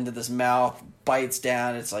opens up into this mouth, bites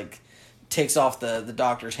down. It's like takes off the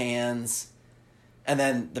doctor's hands, and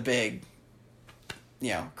then the big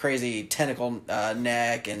crazy tentacle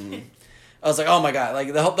neck. And I was like, oh my god,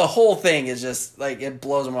 like the whole thing is just like, it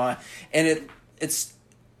blows my mind. And it's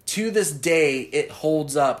to this day it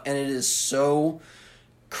holds up, and it is so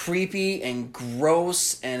creepy and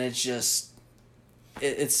gross, and it's just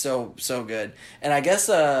it's so good. And I guess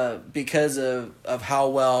because of how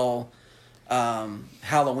well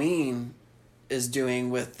Halloween is doing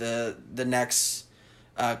with the next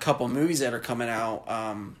couple movies that are coming out,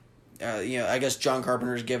 I guess John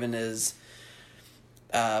Carpenter's given his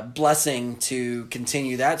blessing to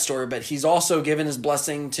continue that story, but he's also given his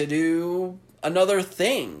blessing to do another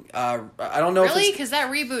thing. I don't know really, because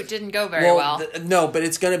that reboot didn't go very well. No, but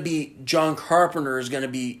it's going to be John Carpenter is going to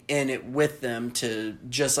be in it with them, to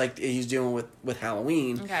just like he's doing with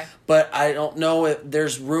Halloween. Okay, but I don't know if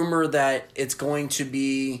there's rumor that it's going to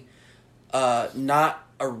be not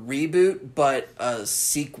a reboot, but a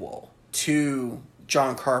sequel to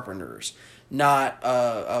John Carpenter's, not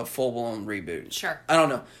a full blown reboot. Sure, I don't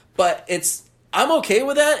know, but I'm okay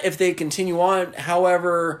with that if they continue on.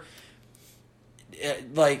 However,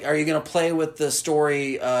 like, are you going to play with the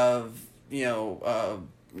story of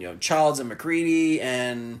Childs and McCready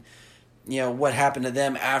and what happened to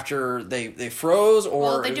them after they froze? Or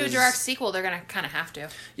well, if they do a direct sequel, they're going to kind of have to.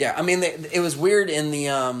 Yeah, I mean, it was weird in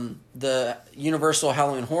the Universal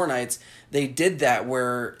Halloween Horror Nights. They did that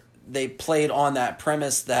where they played on that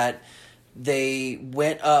premise that they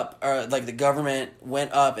went up, like the government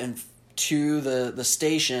went up and to the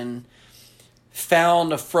station,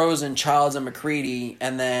 found a frozen Childs and McCready,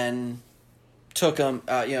 and then took them,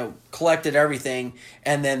 collected everything,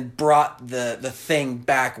 and then brought the thing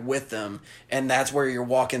back with them. And that's where you're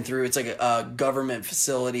walking through. It's like a government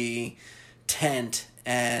facility tent,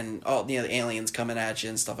 and all the aliens coming at you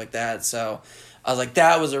and stuff like that. So I was like,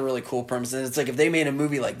 that was a really cool premise. And it's like, if they made a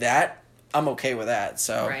movie like that, I'm okay with that.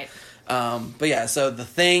 So, right. But yeah, so The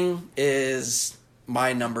Thing is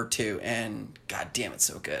my number 2, and god damn, it's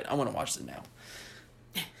so good. I want to watch it now.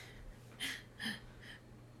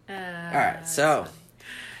 All right, so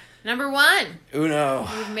number 1. Uno.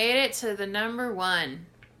 We've made it to the number 1.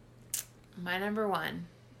 My number 1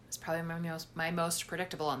 is probably my most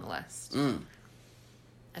predictable on the list.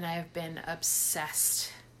 And I have been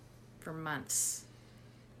obsessed for months.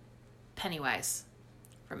 Pennywise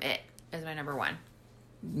from It is my number 1.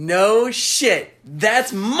 No shit.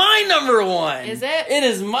 That's my number 1. Is it? It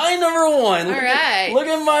is my number 1. All right. Look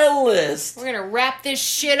at my list. We're going to wrap this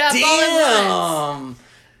shit up all at once.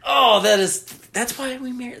 Oh, that's why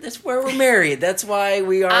we married. That's where we're married. That's why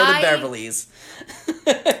we are the Beverleys.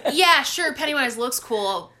 Yeah, sure, Pennywise looks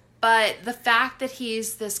cool, but the fact that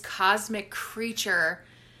he's this cosmic creature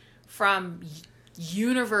from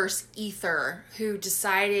universe ether who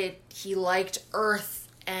decided he liked Earth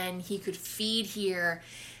and he could feed here,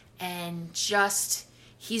 and just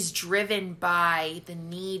he's driven by the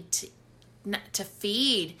need to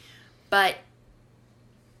feed, but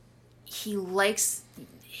he likes,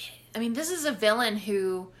 I mean, this is a villain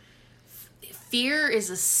who fear is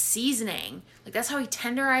a seasoning. Like, that's how he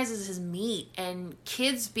tenderizes his meat, and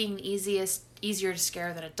kids being easier to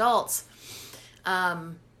scare than adults,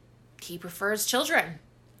 he prefers children.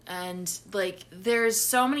 And like, there's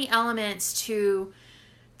so many elements to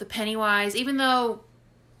the Pennywise, even though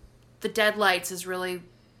the Deadlights is really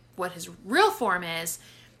what his real form is.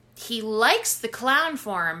 He likes the clown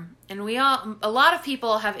form, and a lot of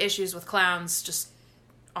people have issues with clowns just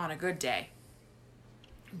on a good day.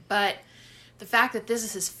 But the fact that this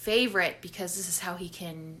is his favorite because this is how he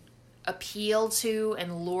can appeal to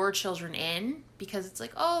and lure children in, because it's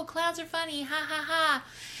like, oh, clowns are funny, ha ha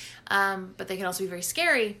ha. But they can also be very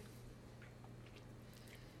scary.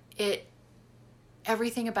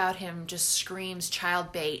 Everything about him just screams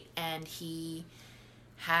child bait, and he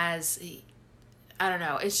has, I don't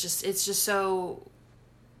know, it's just so,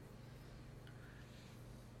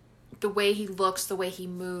 the way he looks, the way he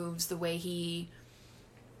moves, the way he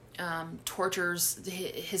tortures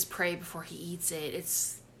his prey before he eats it.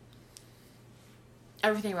 It's,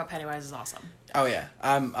 everything about Pennywise is awesome. Oh yeah,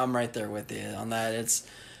 I'm right there with you on that. It's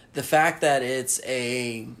the fact that it's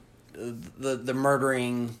the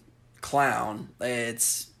murdering clown.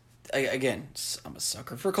 It's, again, I'm a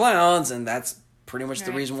sucker for clowns, and that's pretty much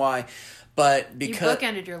the reason why. But because you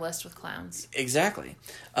bookended your list with clowns. Exactly.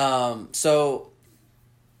 So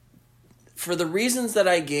for the reasons that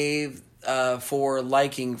I gave for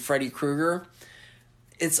liking Freddy Krueger,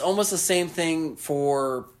 it's almost the same thing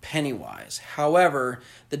for Pennywise. However,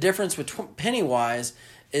 the difference with Pennywise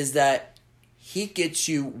is that he gets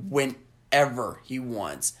you whenever he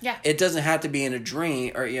wants. Yeah. It doesn't have to be in a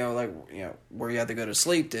dream, or where you have to go to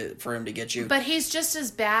sleep for him to get you. But he's just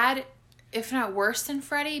as bad, if not worse, than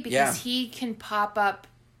Freddy, because he can pop up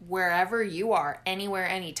wherever you are, anywhere,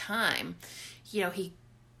 anytime. He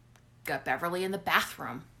got Beverly in the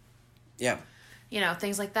bathroom. Yeah.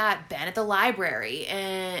 Things like that. Ben at the library,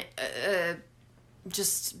 and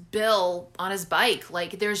just Bill on his bike.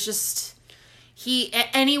 Like, there's just,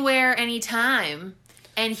 anywhere, anytime.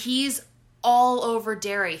 And he's all over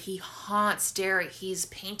Derry. He haunts Derry. He's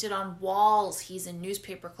painted on walls. He's in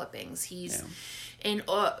newspaper clippings. He's in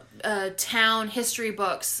town history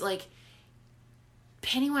books. Like,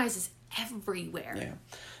 Pennywise is everywhere.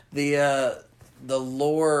 Yeah. The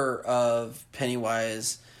lore of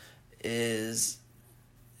Pennywise is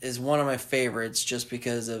one of my favorites, just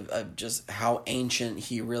because of just how ancient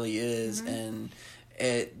he really is. Mm-hmm. And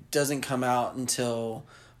it doesn't come out until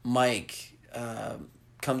Mike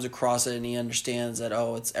comes across it, and he understands that,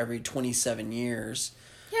 it's every 27 years.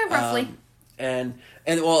 Yeah, roughly. And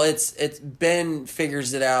well, it's Ben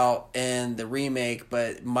figures it out in the remake,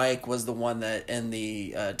 but Mike was the one that in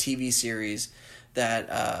the TV series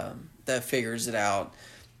that figures it out,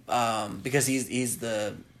 because he's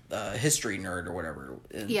the history nerd or whatever.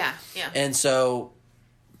 Yeah. And so,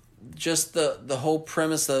 just the whole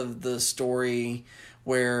premise of the story,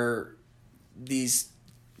 where these,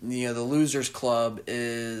 the Losers Club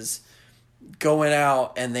is going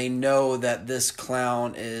out, and they know that this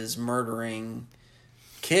clown is murdering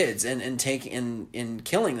kids and taking and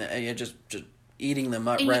killing them, just eating them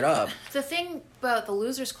right up. The thing about the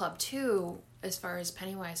Losers Club too, as far as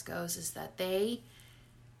Pennywise goes, is that they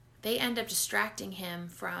end up distracting him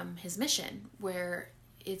from his mission, where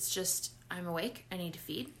it's just, I'm awake, I need to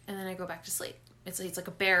feed, and then I go back to sleep. It's like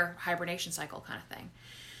a bear hibernation cycle kind of thing.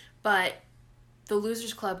 But the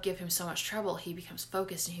Losers Club give him so much trouble, he becomes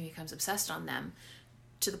focused and he becomes obsessed on them,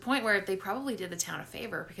 to the point where they probably did the town a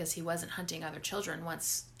favor, because he wasn't hunting other children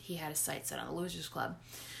once he had his sights set on the Losers Club.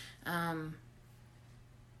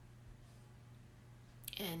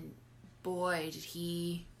 and boy, did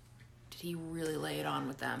he really lay it on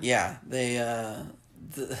with them. Yeah, they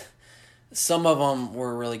some of them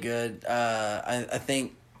were really good. I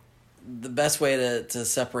think the best way to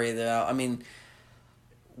separate it out. I mean,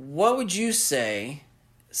 what would you say,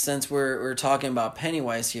 since we're talking about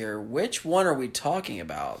Pennywise here? Which one are we talking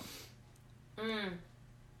about?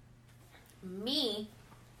 Me,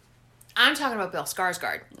 I'm talking about Bill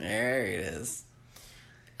Skarsgård. There it is.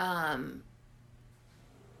 I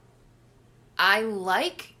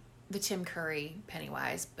like the Tim Curry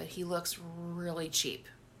Pennywise, but he looks really cheap.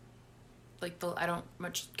 Like, I don't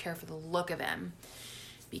much care for the look of him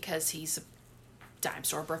because he's a dime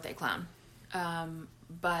store birthday clown.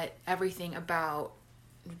 But everything about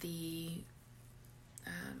the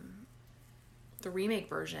remake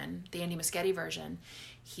version, the Andy Muschietti version,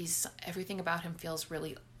 everything about him feels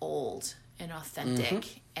really old and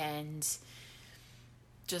authentic, and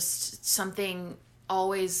just something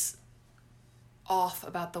always off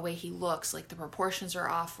about the way he looks. Like, the proportions are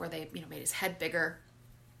off where they made his head bigger.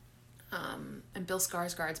 And Bill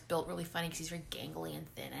Skarsgård's built really funny because he's very gangly and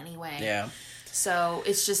thin anyway. Yeah. So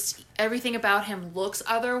it's just everything about him looks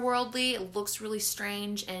otherworldly. It looks really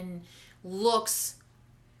strange and looks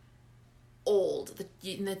old.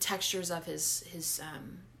 The textures of his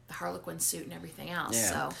the Harlequin suit and everything else. Yeah.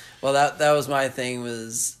 So well, that was my thing.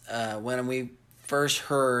 Was when we first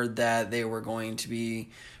heard that they were going to be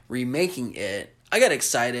remaking it, I got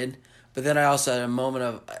excited. But then I also had a moment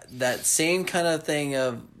of that same kind of thing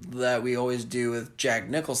that we always do with Jack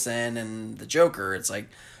Nicholson and the Joker. It's like,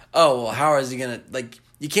 oh, well, how is he going to, like,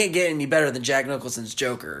 you can't get any better than Jack Nicholson's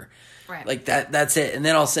Joker. Right. Like, that's it. And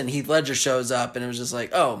then all of a sudden Heath Ledger shows up and it was just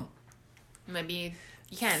like, oh. Maybe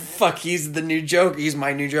you can. Fuck, he's the new Joker. He's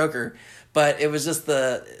my new Joker. But it was just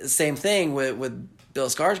the same thing with Bill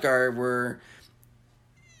Skarsgård, where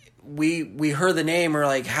we heard the name, we're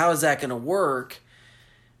like, how is that going to work?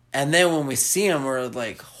 And then when we see him, we're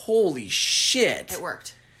like, holy shit. It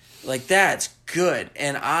worked. Like, that's good.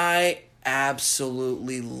 And I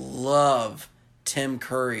absolutely love Tim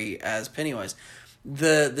Curry as Pennywise.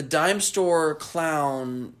 The dime store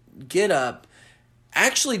clown get-up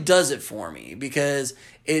actually does it for me because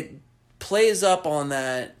it plays up on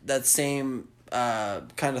that same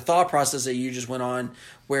kind of thought process that you just went on,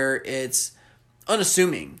 where it's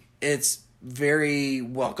unassuming. It's very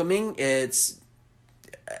welcoming.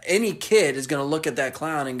 Any kid is going to look at that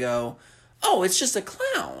clown and go, oh, it's just a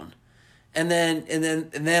clown. And then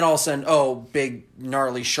all of a sudden, oh, big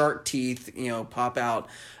gnarly shark teeth, pop out.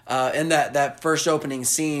 And that first opening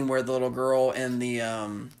scene where the little girl in the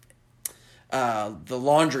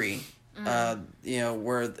laundry, when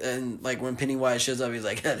Pennywise shows up, he's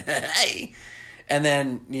like, hey. And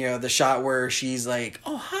then, the shot where she's like,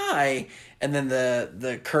 oh, hi. And then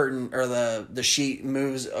the curtain or the sheet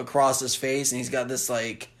moves across his face and he's got this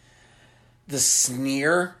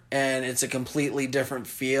sneer, and it's a completely different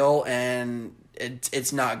feel, and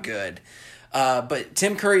it's not good. But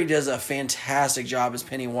Tim Curry does a fantastic job as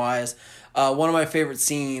Pennywise. One of my favorite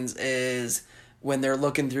scenes is when they're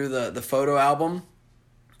looking through the photo album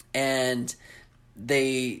and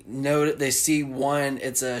they see one,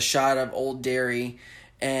 it's a shot of Old Derry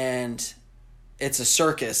and it's a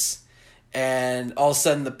circus. And all of a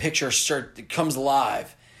sudden, the picture comes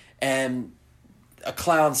alive, and a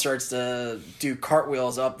clown starts to do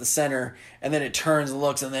cartwheels up the center, and then it turns and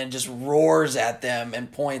looks, and then just roars at them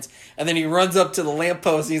and points, and then he runs up to the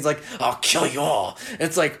lamppost, and he's like, "I'll kill you all." And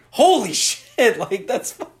it's like, holy shit! Like,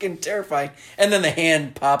 that's fucking terrifying. And then the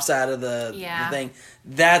hand pops out of the thing.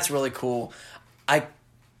 That's really cool.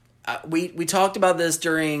 We talked about this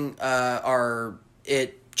during our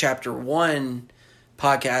Chapter 1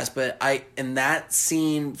 podcast, but in that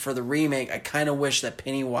scene for the remake, I kind of wish that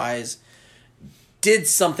Pennywise did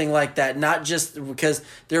something like that, not just because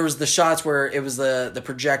there was the shots where it was the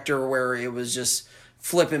projector where it was just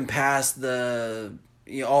flipping past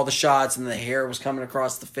all the shots and the hair was coming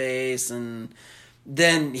across the face, and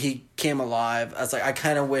then he came alive. I was like, I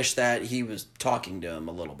kind of wish that he was talking to him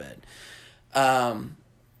a little bit.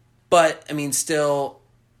 But I mean, still,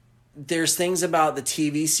 there's things about the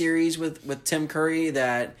TV series with Tim Curry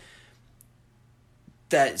that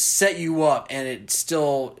set you up, and it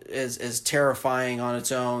still is terrifying on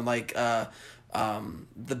its own. Like the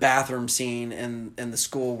bathroom scene in the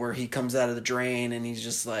school where he comes out of the drain and he's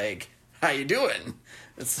just like, "How you doing?"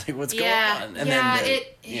 It's like, what's going on? And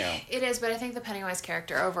it is. But I think the Pennywise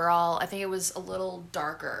character overall, I think it was a little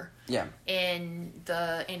darker. Yeah. In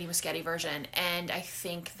the Andy Muschietti version, and I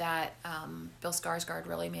think that Bill Skarsgård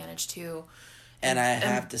really managed to And I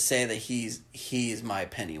have to say that he's my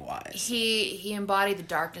Pennywise. He embodied the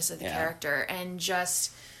darkness of the character,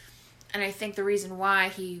 and I think the reason why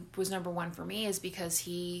he was number one for me is because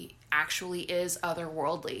he actually is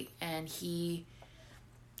otherworldly, and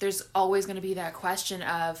there's always going to be that question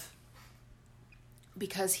of,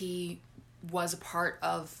 because he was a part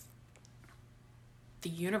of the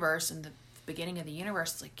universe and the beginning of the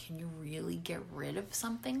universe, it's like, can you really get rid of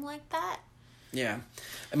something like that? Yeah.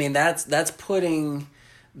 I mean, that's putting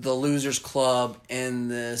the Losers Club in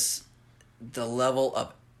the level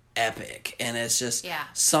of epic, and it's just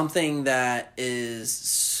something that is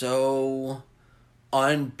so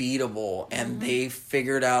unbeatable, and they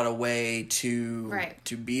figured out a way to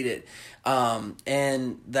beat it.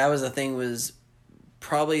 And that was the thing, was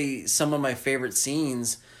probably some of my favorite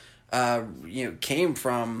scenes came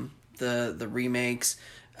from the remakes,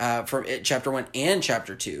 from It Chapter 1 and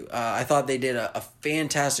Chapter 2. I thought they did a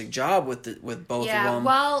fantastic job with both of them. Yeah,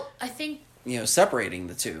 well, I think... separating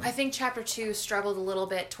the two. I think Chapter 2 struggled a little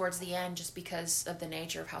bit towards the end just because of the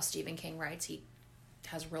nature of how Stephen King writes. He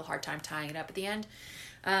has a real hard time tying it up at the end.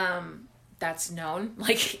 That's known.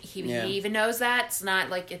 Like, he even knows that. It's not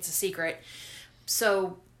like it's a secret.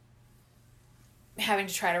 So, having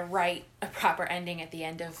to try to write a proper ending at the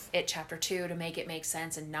end of It Chapter 2 to make it make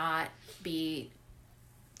sense and not be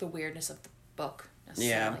the weirdness of the book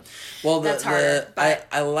necessarily. Yeah. Well, that's harder.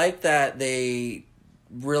 I like that they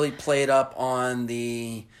really played up on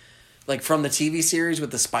the, like, from the TV series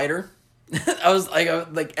with the spider. I was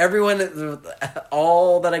like everyone,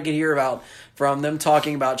 all that I could hear about from them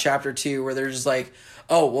talking about Chapter 2, where they're just like,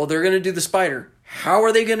 oh, well, they're going to do the spider. How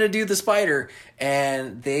are they going to do the spider?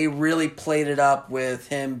 And they really played it up with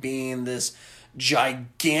him being this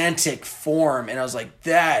gigantic form. And I was like,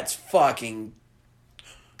 that's fucking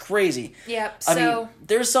crazy. Yep. I mean,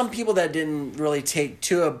 there's some people that didn't really take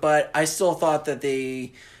to it, but I still thought that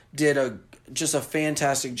they did just a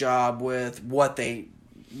fantastic job with what the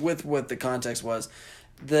context was.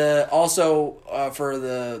 For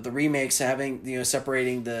the remakes, having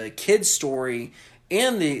separating the kids story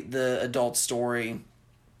and the adult story,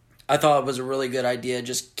 I thought it was a really good idea,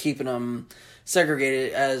 just keeping them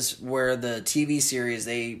segregated, as where the TV series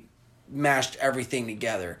they mashed everything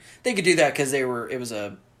together. They could do that because it was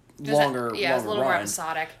a longer it was a little more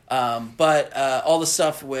episodic. But all the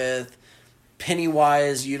stuff with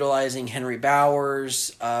Pennywise utilizing Henry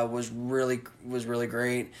Bowers was really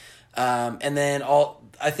great. And then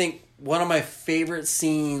I think one of my favorite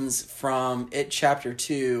scenes from It Chapter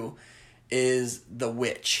 2 is the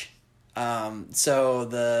witch. So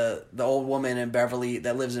the old woman in Beverly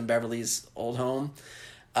that lives in Beverly's old home.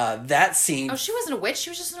 That scene. Oh, she wasn't a witch.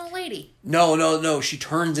 She was just an old lady. No. She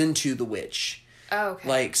turns into the witch. Oh, okay.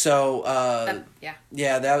 Like, so, yeah.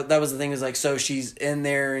 Yeah, that was the thing, is like, so she's in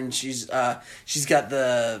there and she's got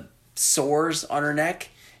the sores on her neck,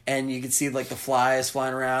 and you can see like the flies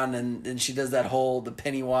flying around, and she does that the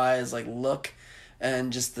Pennywise like look,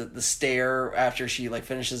 and just the stare after she like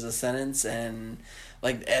finishes a sentence, and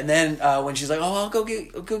then when she's like, oh, I'll go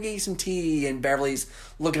get you some tea, and Beverly's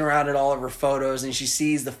looking around at all of her photos, and she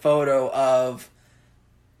sees the photo of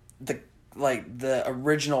the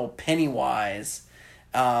original Pennywise,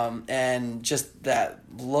 and just that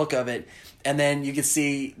look of it, and then you can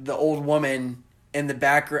see the old woman in the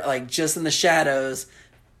background, like just in the shadows,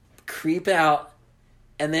 creep out,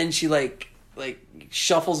 and then she like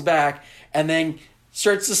shuffles back, and then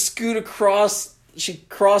starts to scoot across. She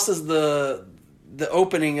crosses the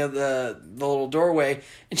opening of the little doorway,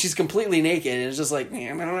 and she's completely naked, and it's just like,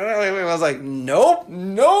 I was like, nope,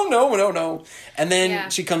 no. And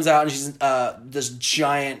then she comes out, and she's this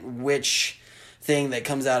giant witch thing that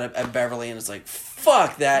comes out at Beverly, and it's like,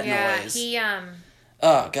 fuck that noise. He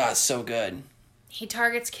oh god, so good. He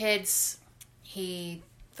targets kids. He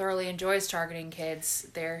thoroughly enjoys targeting kids.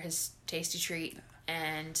 They're his tasty treat,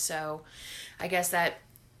 and so I guess that,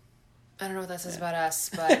 I don't know what that says about us,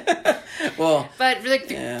 but but like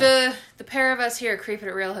the pair of us here at Creep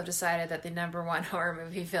It Real have decided that the number one horror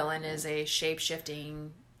movie villain is a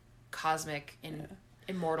shape-shifting, cosmic,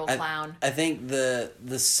 immortal clown. I think the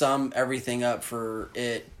sum everything up for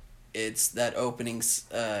it's that opening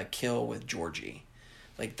kill with Georgie.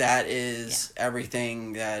 Like, that is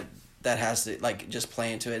everything that has to like just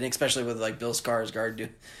play into it, and especially with like Bill Skarsgård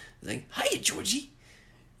like, hiya Georgie,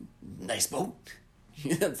 nice boat.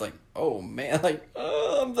 It's like, oh man, like,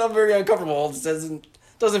 I'm very uncomfortable. It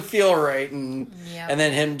doesn't feel right, and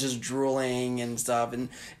then him just drooling and stuff. And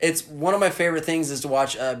it's one of my favorite things is to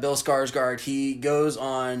watch Bill Skarsgård. He goes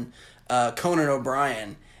on Conan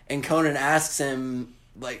O'Brien, and Conan asks him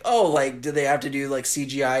like, oh, like, did they have to do like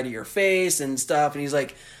CGI to your face and stuff? And he's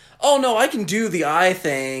like, oh no, I can do the eye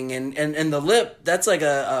thing and the lip. That's like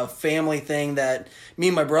a family thing that me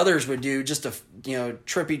and my brothers would do just to,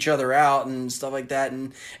 trip each other out and stuff like that.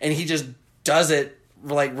 And he just does it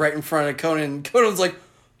like right in front of Conan. Conan's like,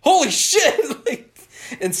 holy shit. Like,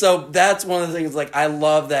 and so that's one of the things, like, I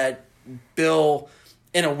love that Bill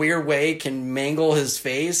in a weird way can mangle his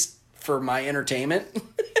face for my entertainment.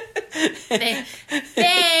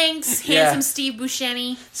 Thanks, handsome Steve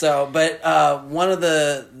Buscemi. So, but one of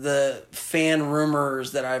the fan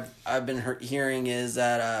rumors that I've been hearing is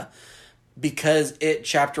that because It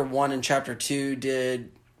Chapter 1 and Chapter 2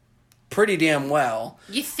 did pretty damn well.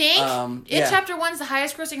 You think? It Chapter 1's the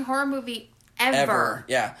highest grossing horror movie ever.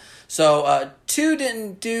 Yeah. So 2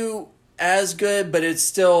 didn't do as good, but it's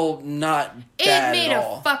still not bad at all. It made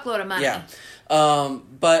a fuckload of money. Yeah.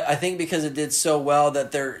 But I think because it did so well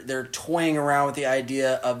that they're toying around with the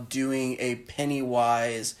idea of doing a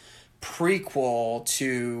Pennywise prequel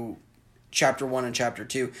to Chapter 1 and Chapter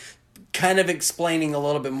 2, kind of explaining a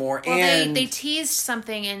little bit more. Well, and they teased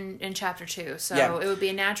something in Chapter 2, so it would be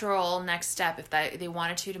a natural next step if they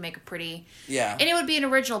wanted to make a pretty... Yeah. And it would be an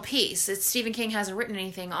original piece. Stephen King hasn't written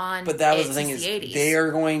anything on But that was the thing since is the 80s. They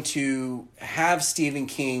are going to have Stephen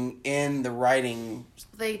King in the writing...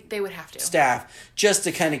 They would have to. Staff, just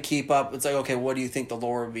to kind of keep up. It's like, okay, what do you think the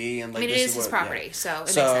lore would be? And like, I mean, it is his property, so it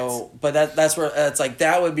makes sense. But that's where it's like,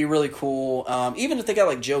 that would be really cool. Even if they got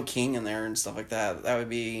like Joe King in there and stuff like that, that would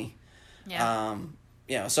be... Yeah.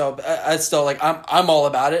 So I still like, I'm all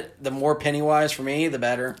about it. The more Pennywise for me, the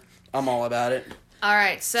better. I'm all about it. All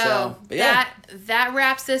right, so that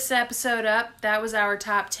wraps this episode up. That was our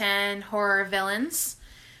top 10 horror villains.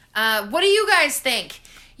 What do you guys think?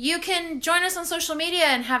 You can join us on social media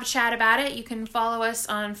and have a chat about it. You can follow us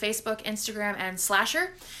on Facebook, Instagram, and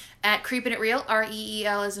Slasher at Creepin' It Real.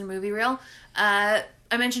 REEL is in movie reel. I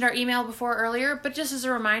mentioned our email earlier, but just as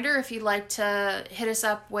a reminder, if you'd like to hit us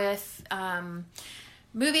up with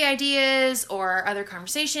movie ideas or other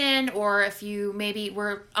conversation, or if you maybe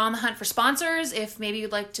were on the hunt for sponsors, if maybe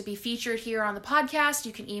you'd like to be featured here on the podcast,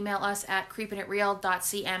 you can email us at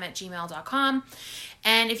creepinitreal.cm@gmail.com.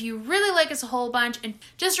 And if you really like us a whole bunch, and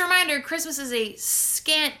just a reminder, Christmas is a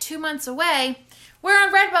scant 2 months away, we're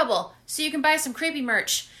on Redbubble, so you can buy some creepy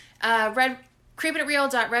merch.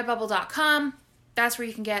 creepinitreal.redbubble.com. That's where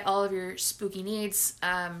you can get all of your spooky needs.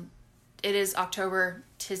 It is October.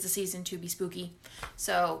 'Tis the season to be spooky.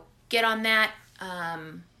 So get on that.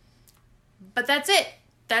 But that's it.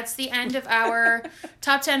 That's the end of our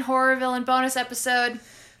Top 10 Horror Villain bonus episode.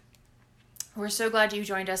 We're so glad you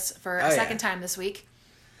joined us for a second time this week.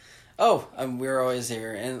 Oh, we're always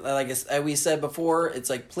here. And like we said before, it's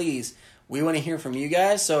like, please, we want to hear from you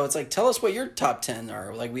guys. So it's like, tell us what your top 10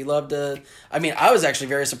 are. Like, we love to... I mean, I was actually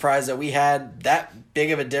very surprised that we had that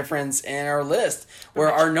big of a difference in our list,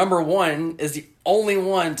 where our number 1 is the only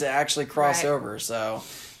one to actually cross over. So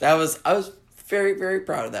I was very, very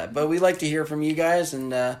proud of that. But we like to hear from you guys,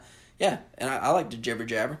 and and I like to jibber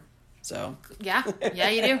jabber. So yeah,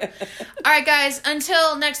 you do. All right, guys.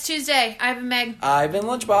 Until next Tuesday, I've been Meg. I've been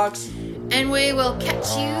Lunchbox, and we will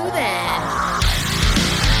catch you then.